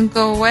 so don't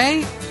go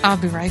away. I'll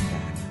be right back.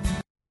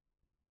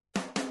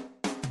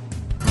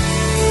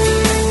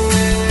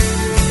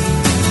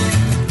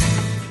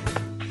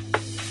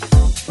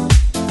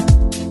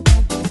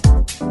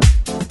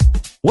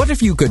 What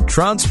if you could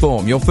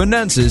transform your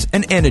finances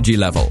and energy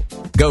level?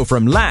 Go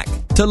from lack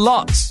to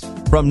lots,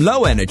 from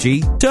low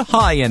energy to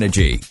high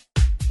energy.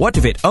 What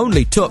if it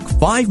only took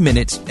 5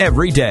 minutes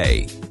every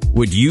day?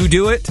 Would you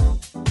do it?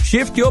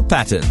 Shift your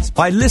patterns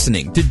by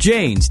listening to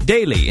Jane's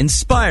daily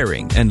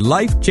inspiring and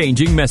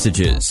life-changing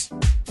messages.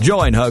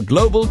 Join her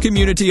global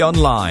community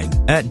online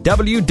at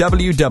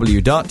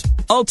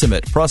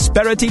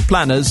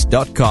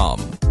www.ultimateprosperityplanners.com.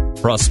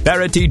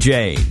 Prosperity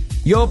Jane,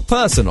 your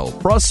personal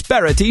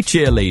prosperity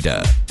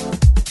cheerleader.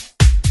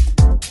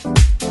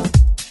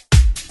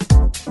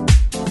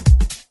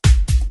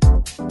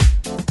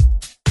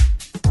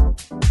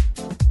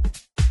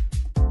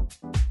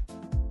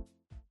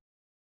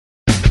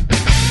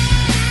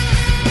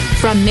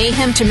 From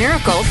mayhem to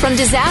miracle, from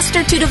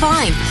disaster to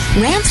divine,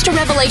 Rants to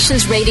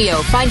Revelations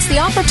Radio finds the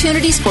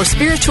opportunities for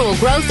spiritual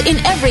growth in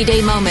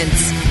everyday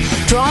moments.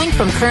 Drawing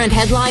from current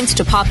headlines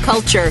to pop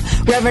culture,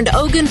 Reverend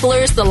Ogun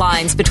blurs the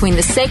lines between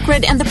the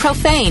sacred and the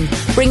profane,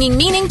 bringing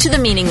meaning to the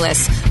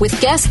meaningless,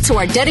 with guests who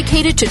are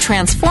dedicated to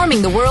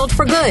transforming the world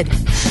for good.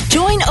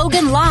 Join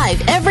Ogun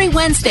live every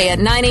Wednesday at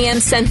 9 a.m.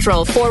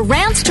 Central for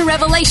Rants to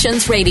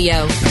Revelations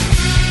Radio.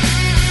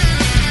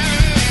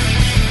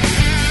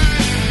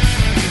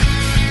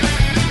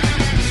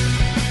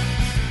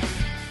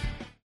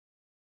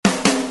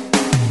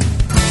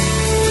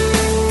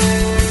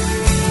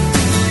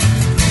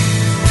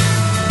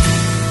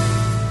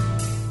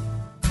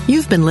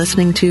 You've been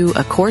listening to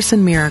A Course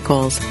in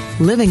Miracles,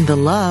 Living the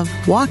Love,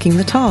 Walking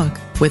the Talk,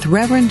 with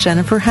Reverend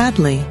Jennifer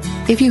Hadley.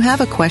 If you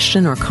have a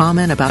question or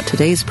comment about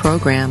today's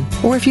program,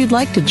 or if you'd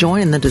like to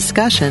join in the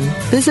discussion,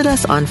 visit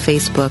us on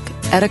Facebook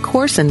at A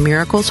Course in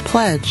Miracles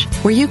Pledge,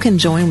 where you can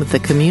join with the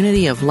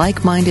community of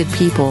like-minded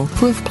people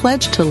who have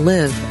pledged to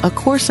live A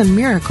Course in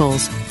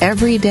Miracles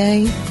every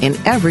day in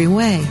every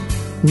way.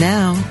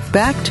 Now,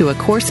 back to A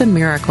Course in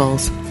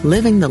Miracles,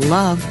 Living the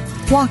Love,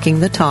 Walking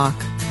the Talk.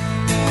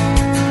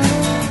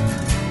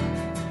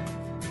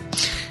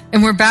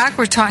 And we're back.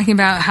 We're talking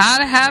about how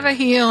to have a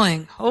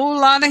healing.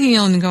 Whole lot of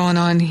healing going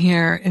on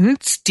here. And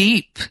it's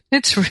deep.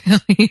 It's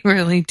really,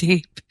 really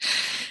deep.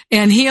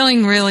 And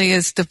healing really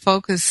is the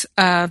focus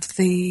of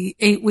the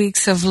 8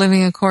 weeks of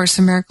Living A Course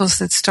in Miracles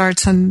that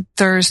starts on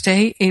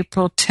Thursday,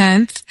 April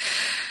 10th.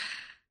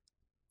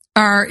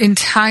 Our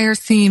entire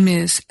theme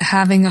is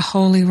having a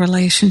holy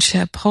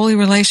relationship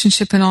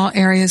in all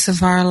areas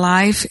of our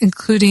life,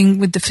 including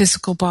with the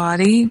physical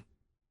body.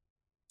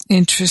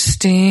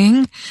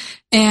 Interesting.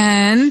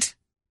 And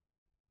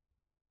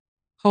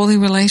holy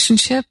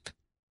relationship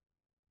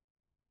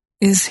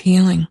is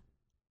healing.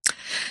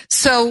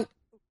 So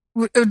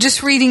we're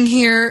just reading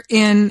here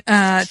in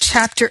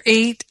chapter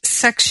 8,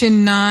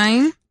 section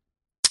 9.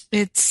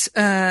 It's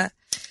right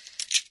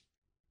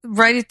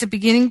at the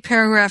beginning,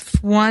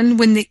 paragraph 1.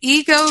 When the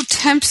ego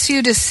tempts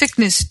you to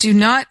sickness, do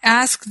not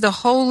ask the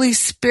Holy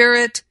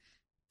Spirit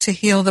to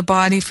heal the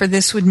body, for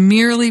this would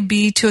merely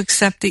be to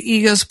accept the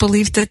ego's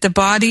belief that the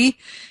body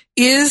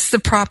is the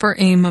proper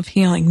aim of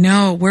healing.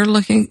 No, we're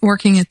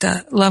working at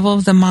the level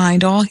of the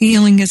mind. All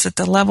healing is at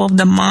the level of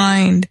the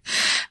mind.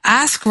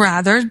 Ask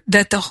rather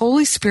that the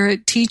Holy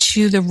Spirit teach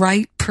you the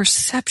right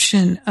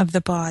perception of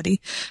the body,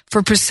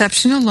 for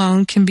perception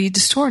alone can be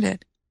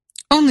distorted.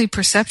 Only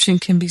perception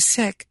can be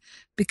sick,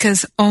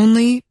 because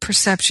only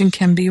perception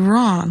can be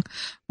wrong.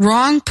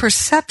 Wrong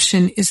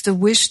perception is the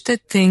wish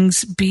that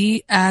things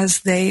be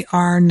as they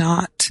are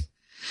not.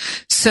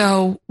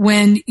 So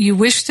when you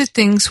wish that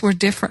things were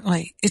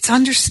differently, it's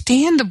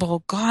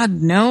understandable. God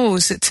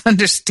knows it's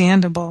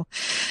understandable.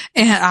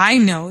 And I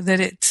know that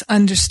it's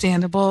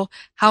understandable.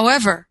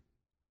 However,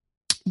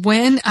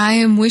 when I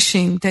am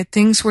wishing that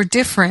things were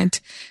different,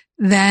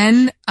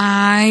 then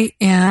I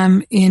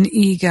am in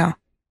ego.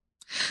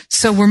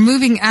 So we're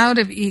moving out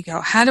of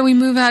ego. How do we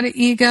move out of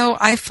ego?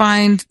 I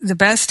find the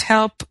best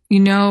help,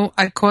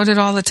 I quote it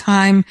all the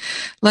time,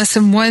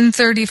 lesson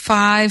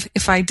 135,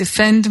 if I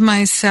defend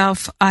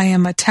myself, I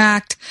am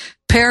attacked.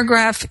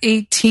 Paragraph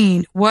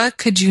 18, what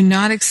could you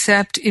not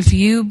accept if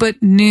you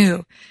but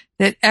knew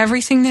that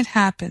everything that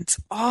happens,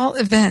 all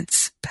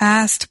events,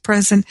 past,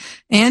 present,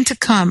 and to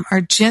come,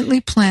 are gently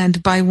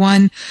planned by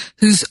one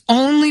whose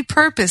only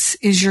purpose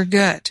is your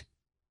good?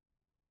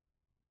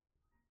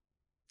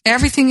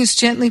 Everything is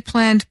gently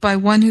planned by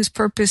one whose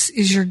purpose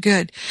is your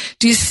good.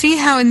 Do you see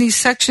how in these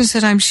sections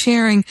that I'm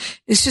sharing,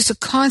 it's just a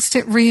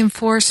constant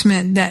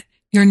reinforcement that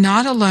you're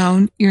not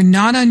alone, you're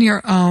not on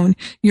your own,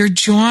 you're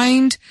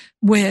joined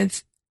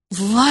with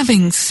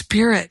loving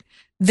spirit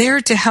there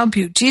to help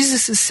you.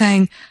 Jesus is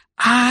saying,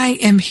 I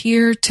am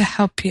here to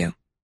help you.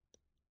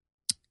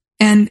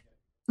 And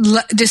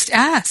just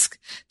ask.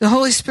 The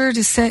Holy Spirit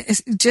is saying,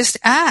 just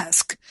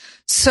ask.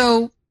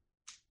 So,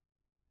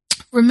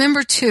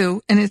 remember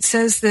too, and it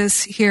says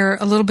this here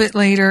a little bit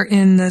later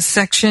in the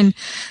section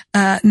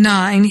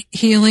 9,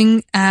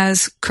 healing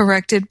as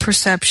corrected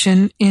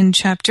perception in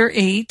chapter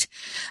 8,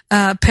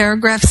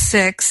 paragraph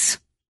 6.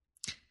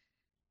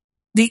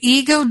 The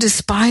ego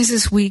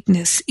despises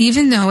weakness,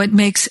 even though it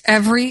makes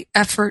every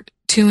effort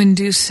to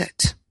induce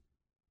it.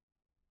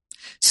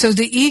 So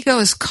the ego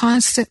is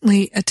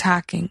constantly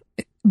attacking.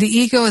 The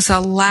ego is a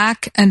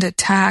lack and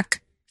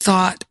attack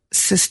thought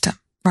system.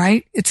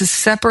 Right? It's a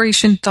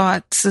separation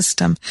thought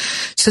system.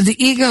 So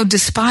the ego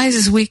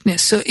despises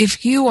weakness. So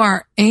if you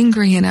are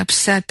angry and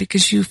upset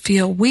because you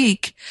feel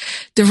weak,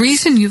 the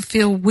reason you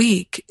feel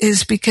weak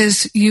is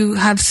because you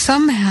have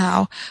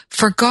somehow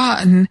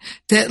forgotten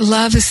that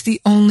love is the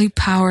only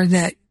power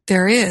that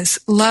there is.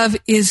 Love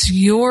is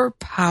your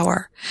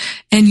power,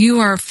 and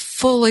you are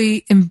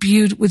fully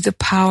imbued with the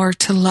power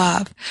to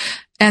love.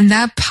 And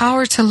that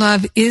power to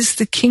love is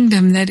the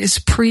kingdom that is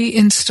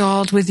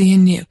pre-installed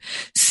within you.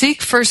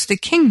 Seek first the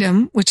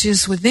kingdom which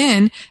is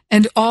within,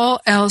 and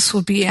all else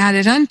will be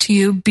added unto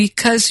you,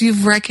 because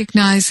you've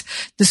recognized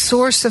the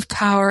source of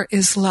power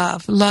is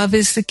love. Love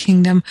is the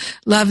kingdom.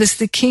 Love is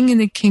the king in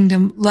the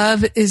kingdom.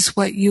 Love is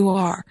what you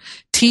are.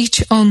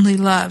 Teach only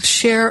love.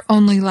 Share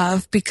only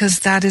love,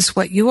 because that is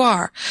what you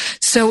are.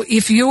 So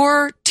if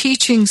you're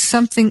teaching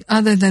something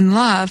other than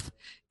love,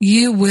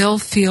 you will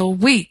feel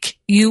weak.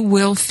 You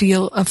will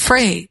feel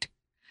afraid.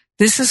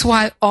 This is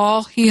why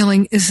all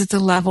healing is at the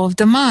level of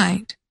the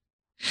mind.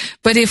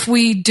 But if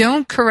we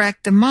don't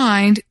correct the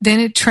mind,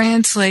 then it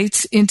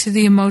translates into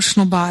the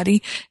emotional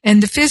body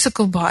and the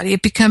physical body.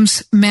 It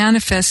becomes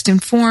manifest in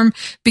form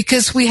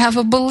because we have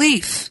a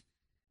belief.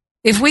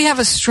 If we have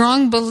a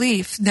strong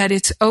belief that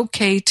it's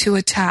okay to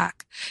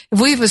attack,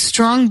 if we have a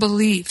strong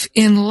belief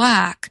in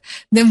lack,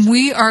 then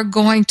we are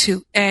going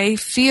to, A,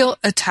 feel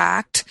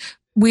attacked.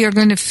 We are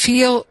going to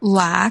feel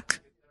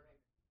lack,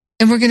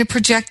 and we're going to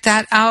project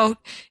that out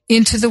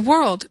into the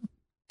world.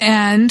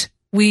 And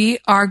we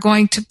are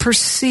going to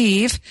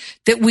perceive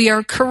that we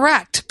are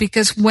correct,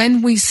 because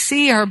when we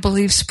see our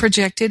beliefs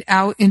projected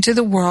out into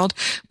the world,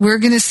 we're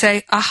going to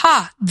say,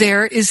 aha,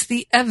 there is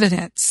the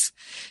evidence.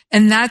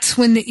 And that's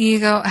when the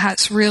ego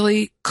has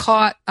really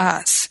caught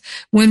us,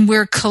 when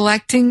we're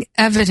collecting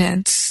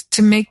evidence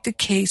to make the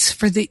case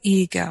for the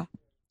ego.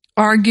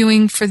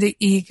 Arguing for the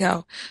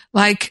ego,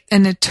 like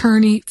an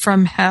attorney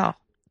from hell.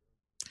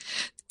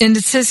 And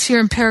it says here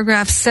in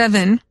paragraph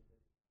 7,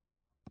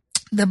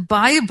 the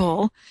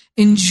Bible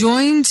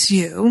enjoins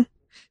you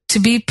to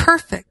be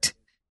perfect,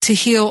 to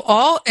heal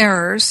all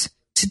errors,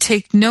 to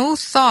take no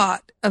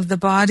thought of the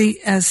body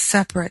as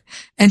separate,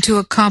 and to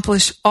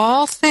accomplish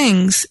all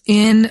things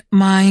in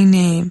my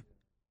name.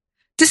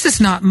 This is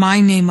not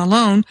my name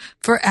alone,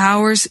 for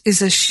ours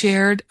is a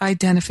shared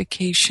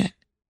identification.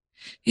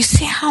 You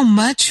see how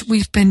much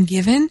we've been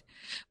given?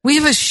 We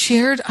have a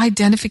shared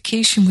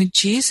identification with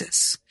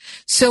Jesus.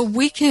 So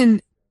we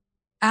can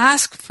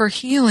ask for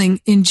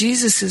healing in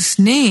Jesus'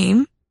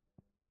 name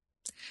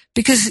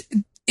because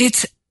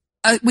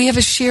we have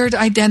a shared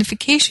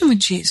identification with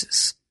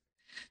Jesus.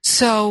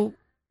 So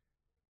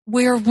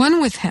we're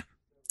one with him.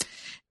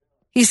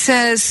 He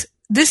says,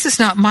 this is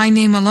not my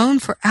name alone,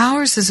 for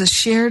ours is a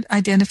shared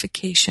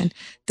identification.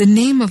 The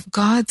name of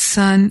God's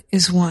Son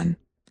is one.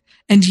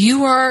 And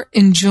you are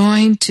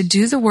enjoined to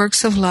do the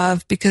works of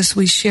love because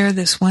we share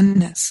this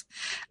oneness.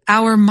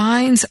 Our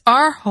minds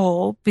are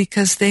whole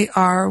because they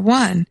are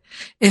one.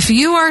 If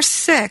you are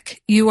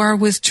sick, you are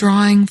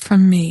withdrawing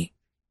from me.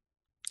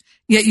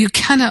 Yet you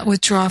cannot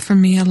withdraw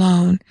from me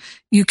alone.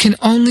 You can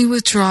only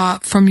withdraw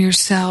from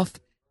yourself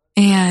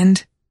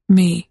and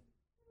me.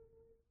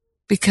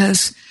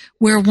 Because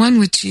we're one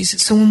with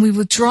Jesus. So when we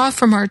withdraw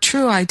from our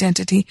true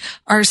identity,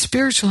 our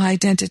spiritual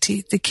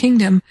identity, the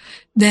kingdom,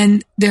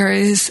 then there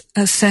is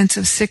a sense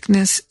of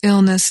sickness,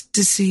 illness,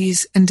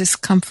 disease, and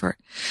discomfort.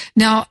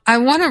 Now, I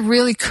want to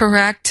really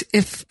correct,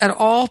 if at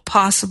all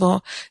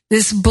possible,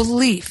 this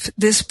belief,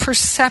 this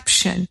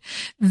perception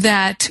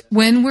that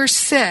when we're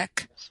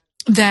sick,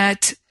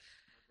 that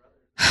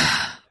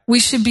we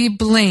should be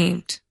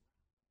blamed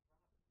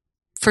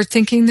for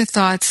thinking the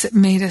thoughts that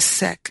made us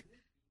sick.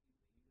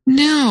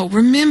 No,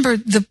 remember,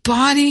 the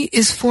body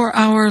is for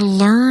our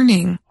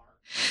learning.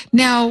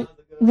 Now,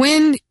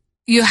 when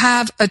you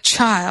have a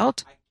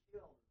child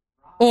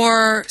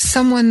or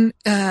someone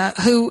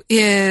who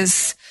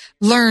is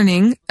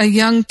learning, a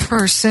young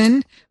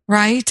person,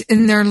 right,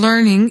 and they're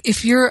learning,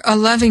 if you're a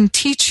loving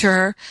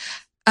teacher,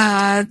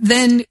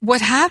 then what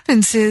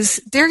happens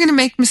is they're going to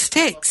make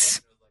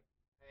mistakes.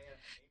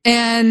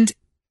 And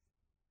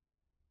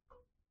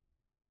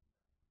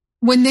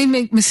when they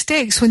make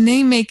mistakes, when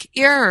they make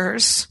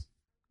errors,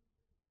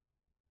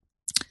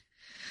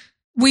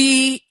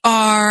 we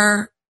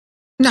are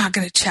not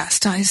going to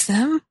chastise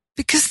them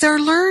because they're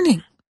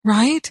learning,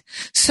 right?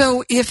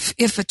 So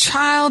if a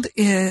child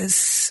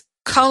is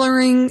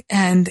coloring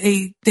and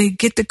they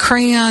get the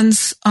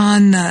crayons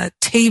on the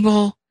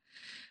table,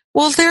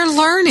 well, they're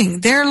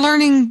learning. They're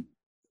learning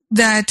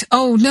that,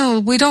 oh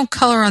no, we don't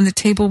color on the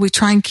table. We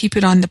try and keep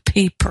it on the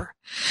paper.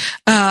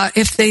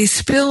 If they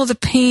spill the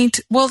paint,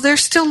 well, they're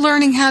still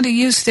learning how to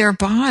use their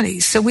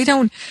bodies. So we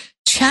don't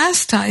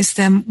chastise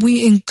them.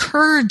 We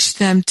encourage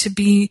them to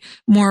be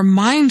more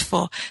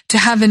mindful, to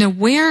have an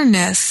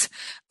awareness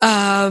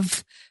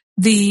of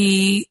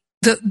the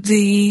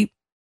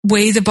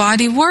way the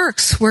body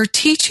works. We're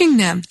teaching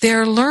them.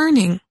 They're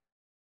learning.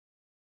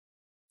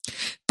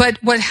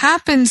 But what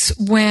happens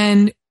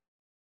when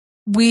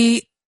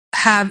we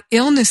have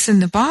illness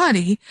in the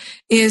body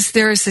is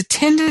there is a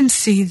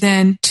tendency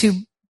then to,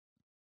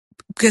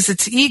 because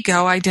it's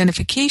ego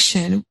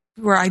identification,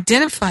 we're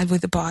identified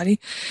with the body,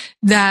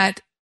 that,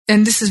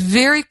 and this is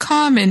very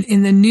common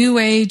in the New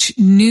Age,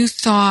 New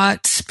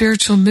Thought,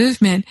 spiritual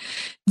movement,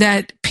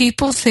 that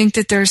people think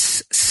that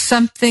there's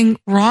something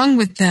wrong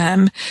with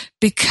them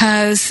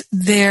because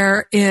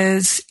there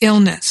is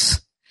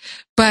illness.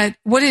 But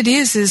what it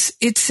is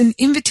it's an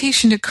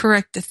invitation to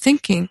correct the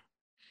thinking.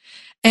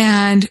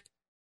 And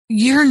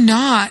you're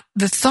not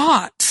the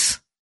thoughts,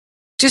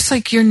 just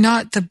like you're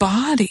not the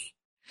body,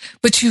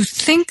 but you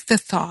think the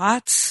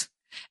thoughts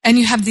and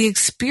you have the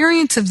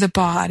experience of the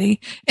body,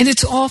 and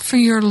it's all for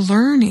your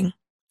learning.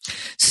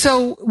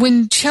 So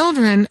when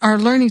children are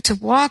learning to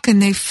walk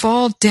and they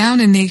fall down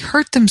and they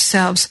hurt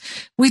themselves,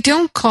 we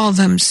don't call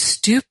them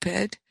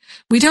stupid.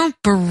 We don't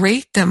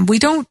berate them. We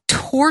don't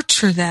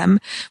torture them.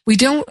 We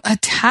don't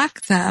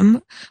attack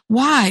them.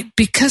 Why?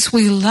 Because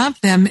we love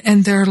them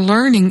and they're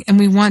learning and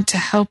we want to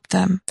help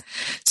them.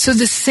 So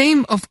the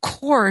same, of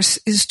course,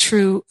 is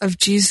true of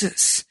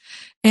Jesus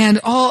and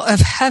all of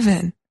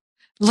heaven.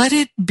 Let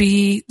it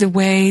be the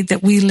way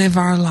that we live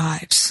our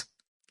lives.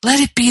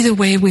 Let it be the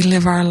way we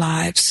live our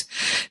lives.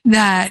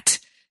 That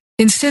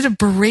instead of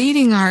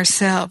berating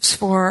ourselves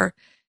for,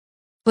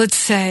 let's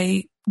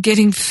say,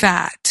 getting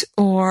fat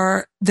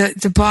or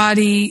the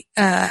body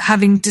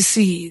having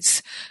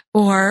disease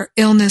or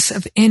illness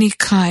of any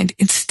kind,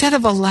 instead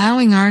of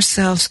allowing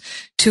ourselves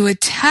to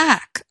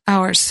attack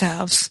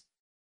ourselves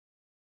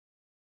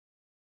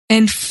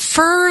and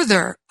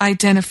further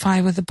identify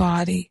with the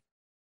body,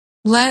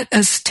 let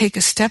us take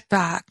a step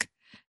back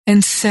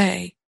and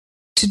say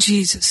to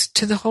Jesus,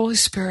 to the Holy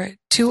Spirit,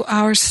 to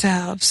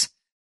ourselves,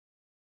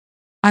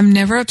 I'm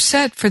never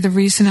upset for the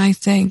reason I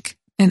think,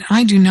 and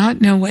I do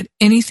not know what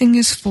anything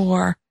is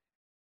for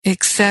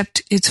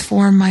except it's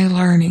for my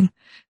learning.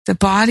 The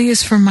body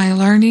is for my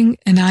learning,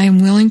 and I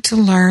am willing to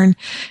learn,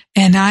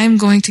 and I am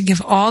going to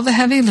give all the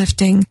heavy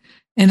lifting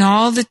and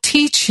all the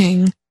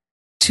teaching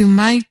to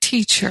my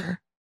teacher,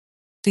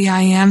 the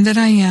I am that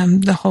I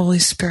am, the Holy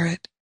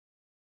Spirit.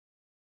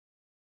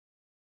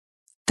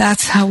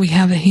 That's how we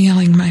have a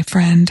healing, my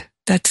friend.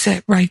 That's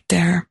it right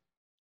there.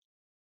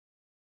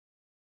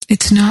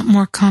 It's not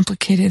more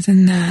complicated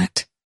than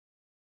that.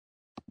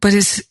 But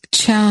it's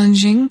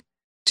challenging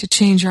to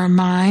change our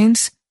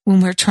minds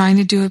when we're trying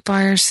to do it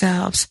by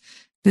ourselves.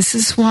 This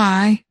is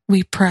why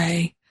we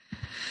pray.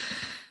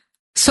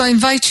 So I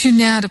invite you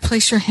now to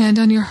place your hand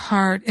on your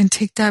heart and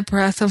take that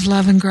breath of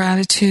love and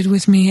gratitude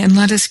with me, and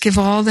let us give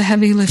all the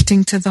heavy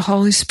lifting to the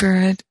Holy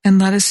Spirit, and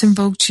let us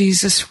invoke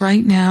Jesus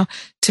right now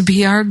to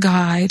be our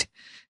guide,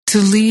 to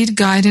lead,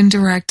 guide, and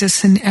direct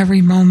us in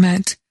every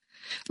moment.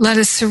 Let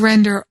us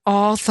surrender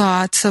all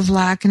thoughts of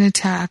lack and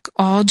attack,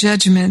 all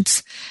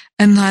judgments,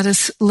 and let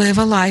us live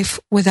a life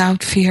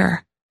without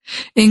fear.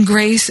 In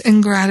grace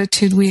and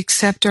gratitude, we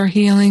accept our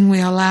healing,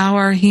 we allow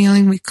our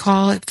healing, we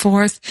call it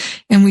forth,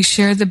 and we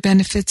share the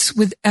benefits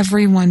with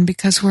everyone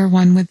because we're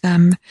one with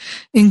them.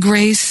 In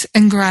grace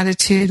and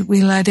gratitude,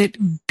 we let it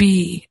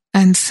be,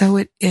 and so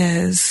it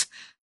is.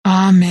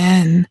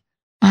 Amen.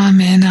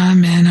 Amen,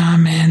 amen,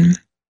 amen.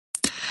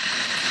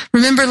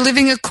 Remember,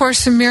 Living A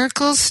Course in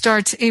Miracles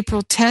starts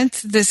April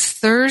 10th, this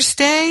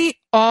Thursday.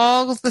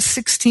 All the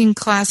 16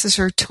 classes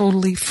are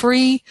totally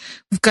free.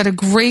 We've got a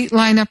great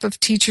lineup of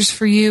teachers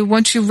for you.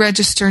 Once you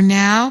register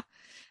now,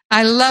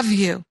 I love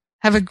you.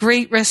 Have a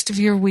great rest of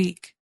your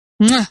week.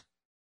 Mwah.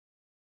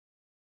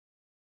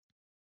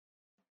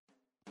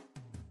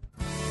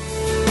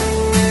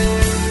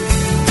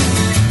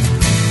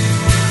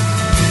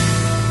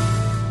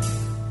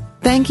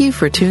 Thank you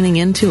for tuning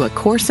in to A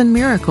Course in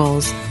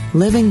Miracles,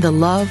 Living the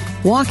Love,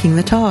 Walking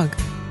the Talk,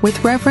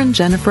 with Reverend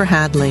Jennifer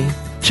Hadley.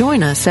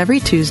 Join us every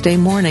Tuesday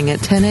morning at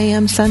 10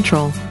 a.m.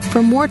 Central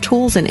for more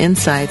tools and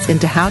insights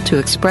into how to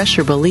express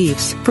your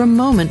beliefs from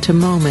moment to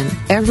moment,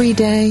 every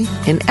day,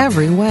 in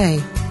every way.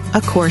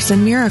 A Course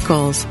in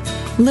Miracles,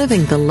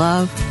 Living the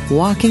Love,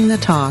 Walking the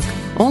Talk,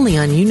 only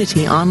on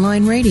Unity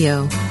Online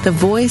Radio, the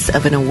voice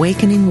of an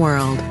awakening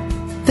world.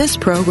 This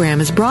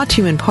program is brought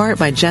to you in part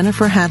by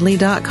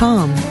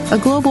JenniferHadley.com, a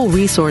global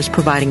resource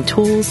providing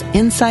tools,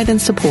 insight,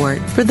 and support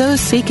for those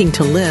seeking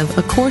to live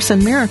A Course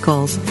in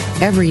Miracles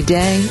every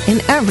day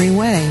in every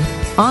way.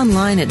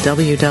 Online at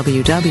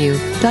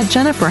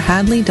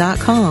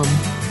www.JenniferHadley.com.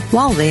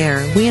 While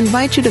there, we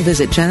invite you to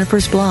visit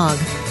Jennifer's blog,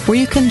 where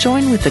you can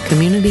join with the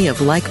community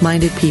of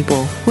like-minded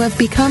people who have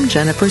become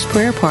Jennifer's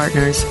prayer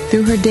partners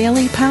through her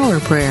daily power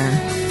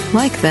prayer.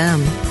 Like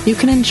them, you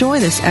can enjoy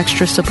this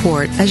extra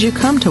support as you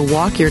come to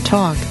walk your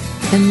talk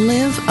and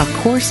live A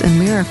Course in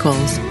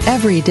Miracles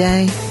every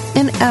day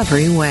in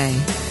every way.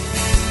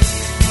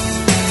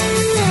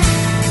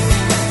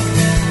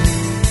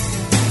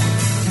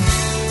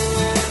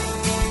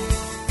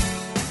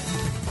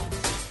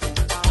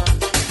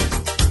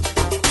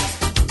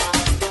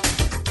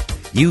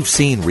 You've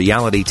seen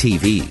reality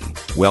TV.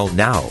 Well,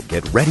 now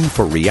get ready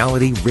for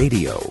reality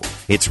radio.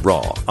 It's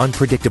raw,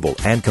 unpredictable,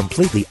 and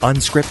completely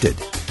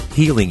unscripted.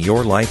 Healing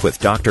Your Life with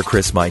Dr.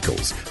 Chris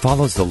Michaels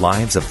follows the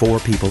lives of 4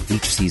 people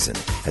each season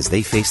as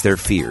they face their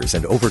fears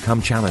and overcome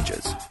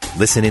challenges.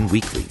 Listen in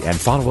weekly and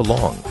follow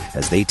along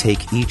as they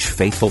take each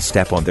faithful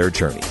step on their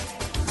journey.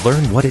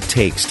 Learn what it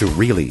takes to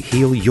really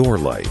heal your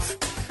life.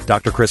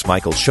 Dr. Chris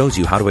Michaels shows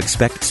you how to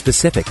expect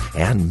specific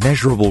and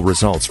measurable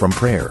results from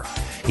prayer.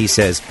 He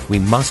says we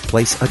must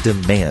place a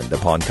demand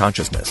upon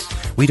consciousness.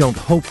 We don't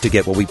hope to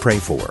get what we pray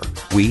for.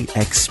 We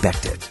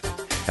expect it.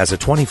 As a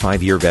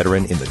 25-year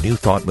veteran in the New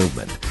Thought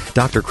movement,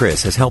 Dr.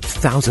 Chris has helped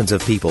thousands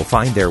of people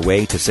find their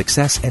way to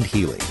success and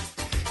healing.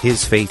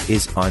 His faith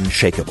is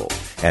unshakable,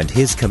 and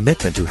his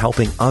commitment to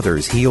helping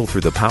others heal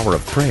through the power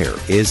of prayer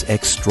is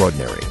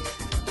extraordinary.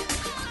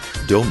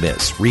 Don't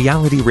miss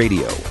Reality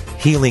Radio,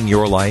 Healing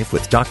Your Life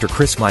with Dr.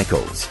 Chris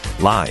Michaels,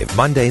 live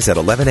Mondays at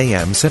 11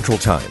 a.m. Central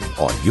Time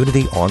on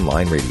Unity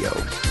Online Radio.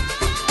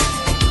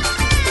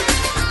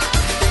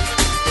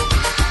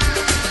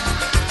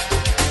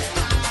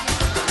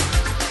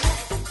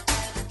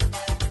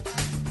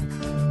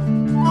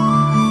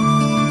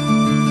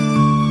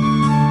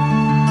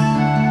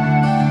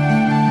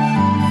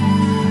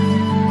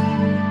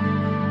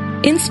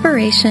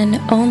 Inspiration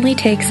only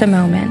takes a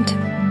moment.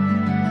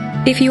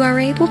 If you are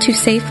able to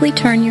safely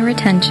turn your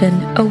attention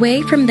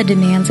away from the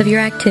demands of your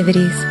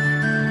activities,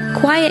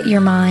 quiet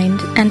your mind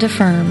and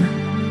affirm,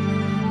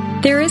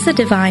 "There is a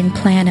divine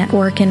plan at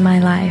work in my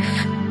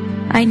life.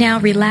 I now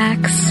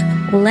relax,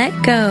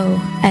 let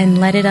go, and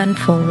let it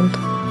unfold."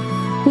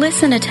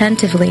 Listen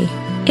attentively,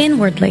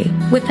 inwardly,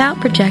 without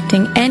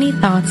projecting any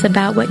thoughts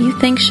about what you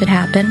think should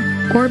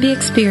happen or be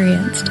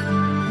experienced.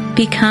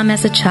 Become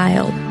as a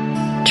child,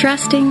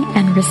 trusting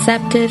and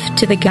receptive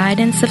to the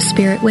guidance of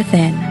Spirit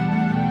within.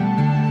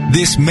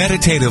 This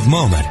meditative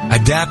moment,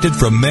 adapted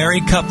from Mary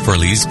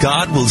Kupferle's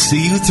God Will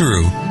See You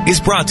Through,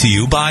 is brought to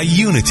you by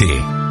Unity.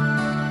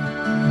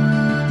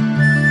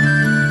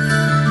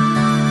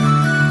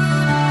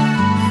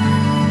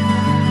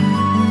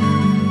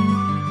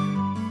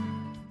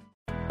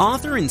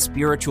 Author and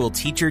spiritual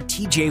teacher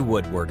TJ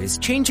Woodward is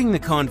changing the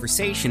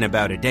conversation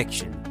about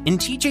addiction. In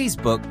TJ's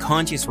book,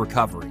 Conscious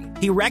Recovery,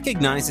 he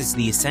recognizes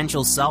the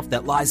essential self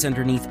that lies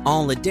underneath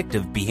all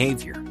addictive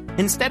behavior.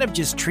 Instead of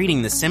just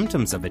treating the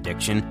symptoms of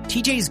addiction,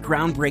 TJ's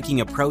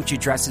groundbreaking approach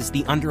addresses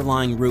the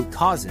underlying root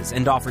causes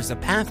and offers a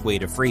pathway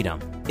to freedom.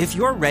 If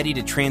you're ready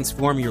to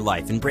transform your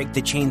life and break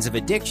the chains of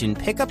addiction,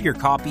 pick up your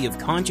copy of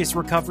Conscious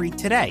Recovery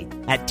today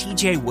at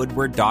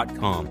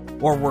tjwoodward.com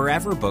or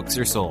wherever books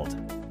are sold.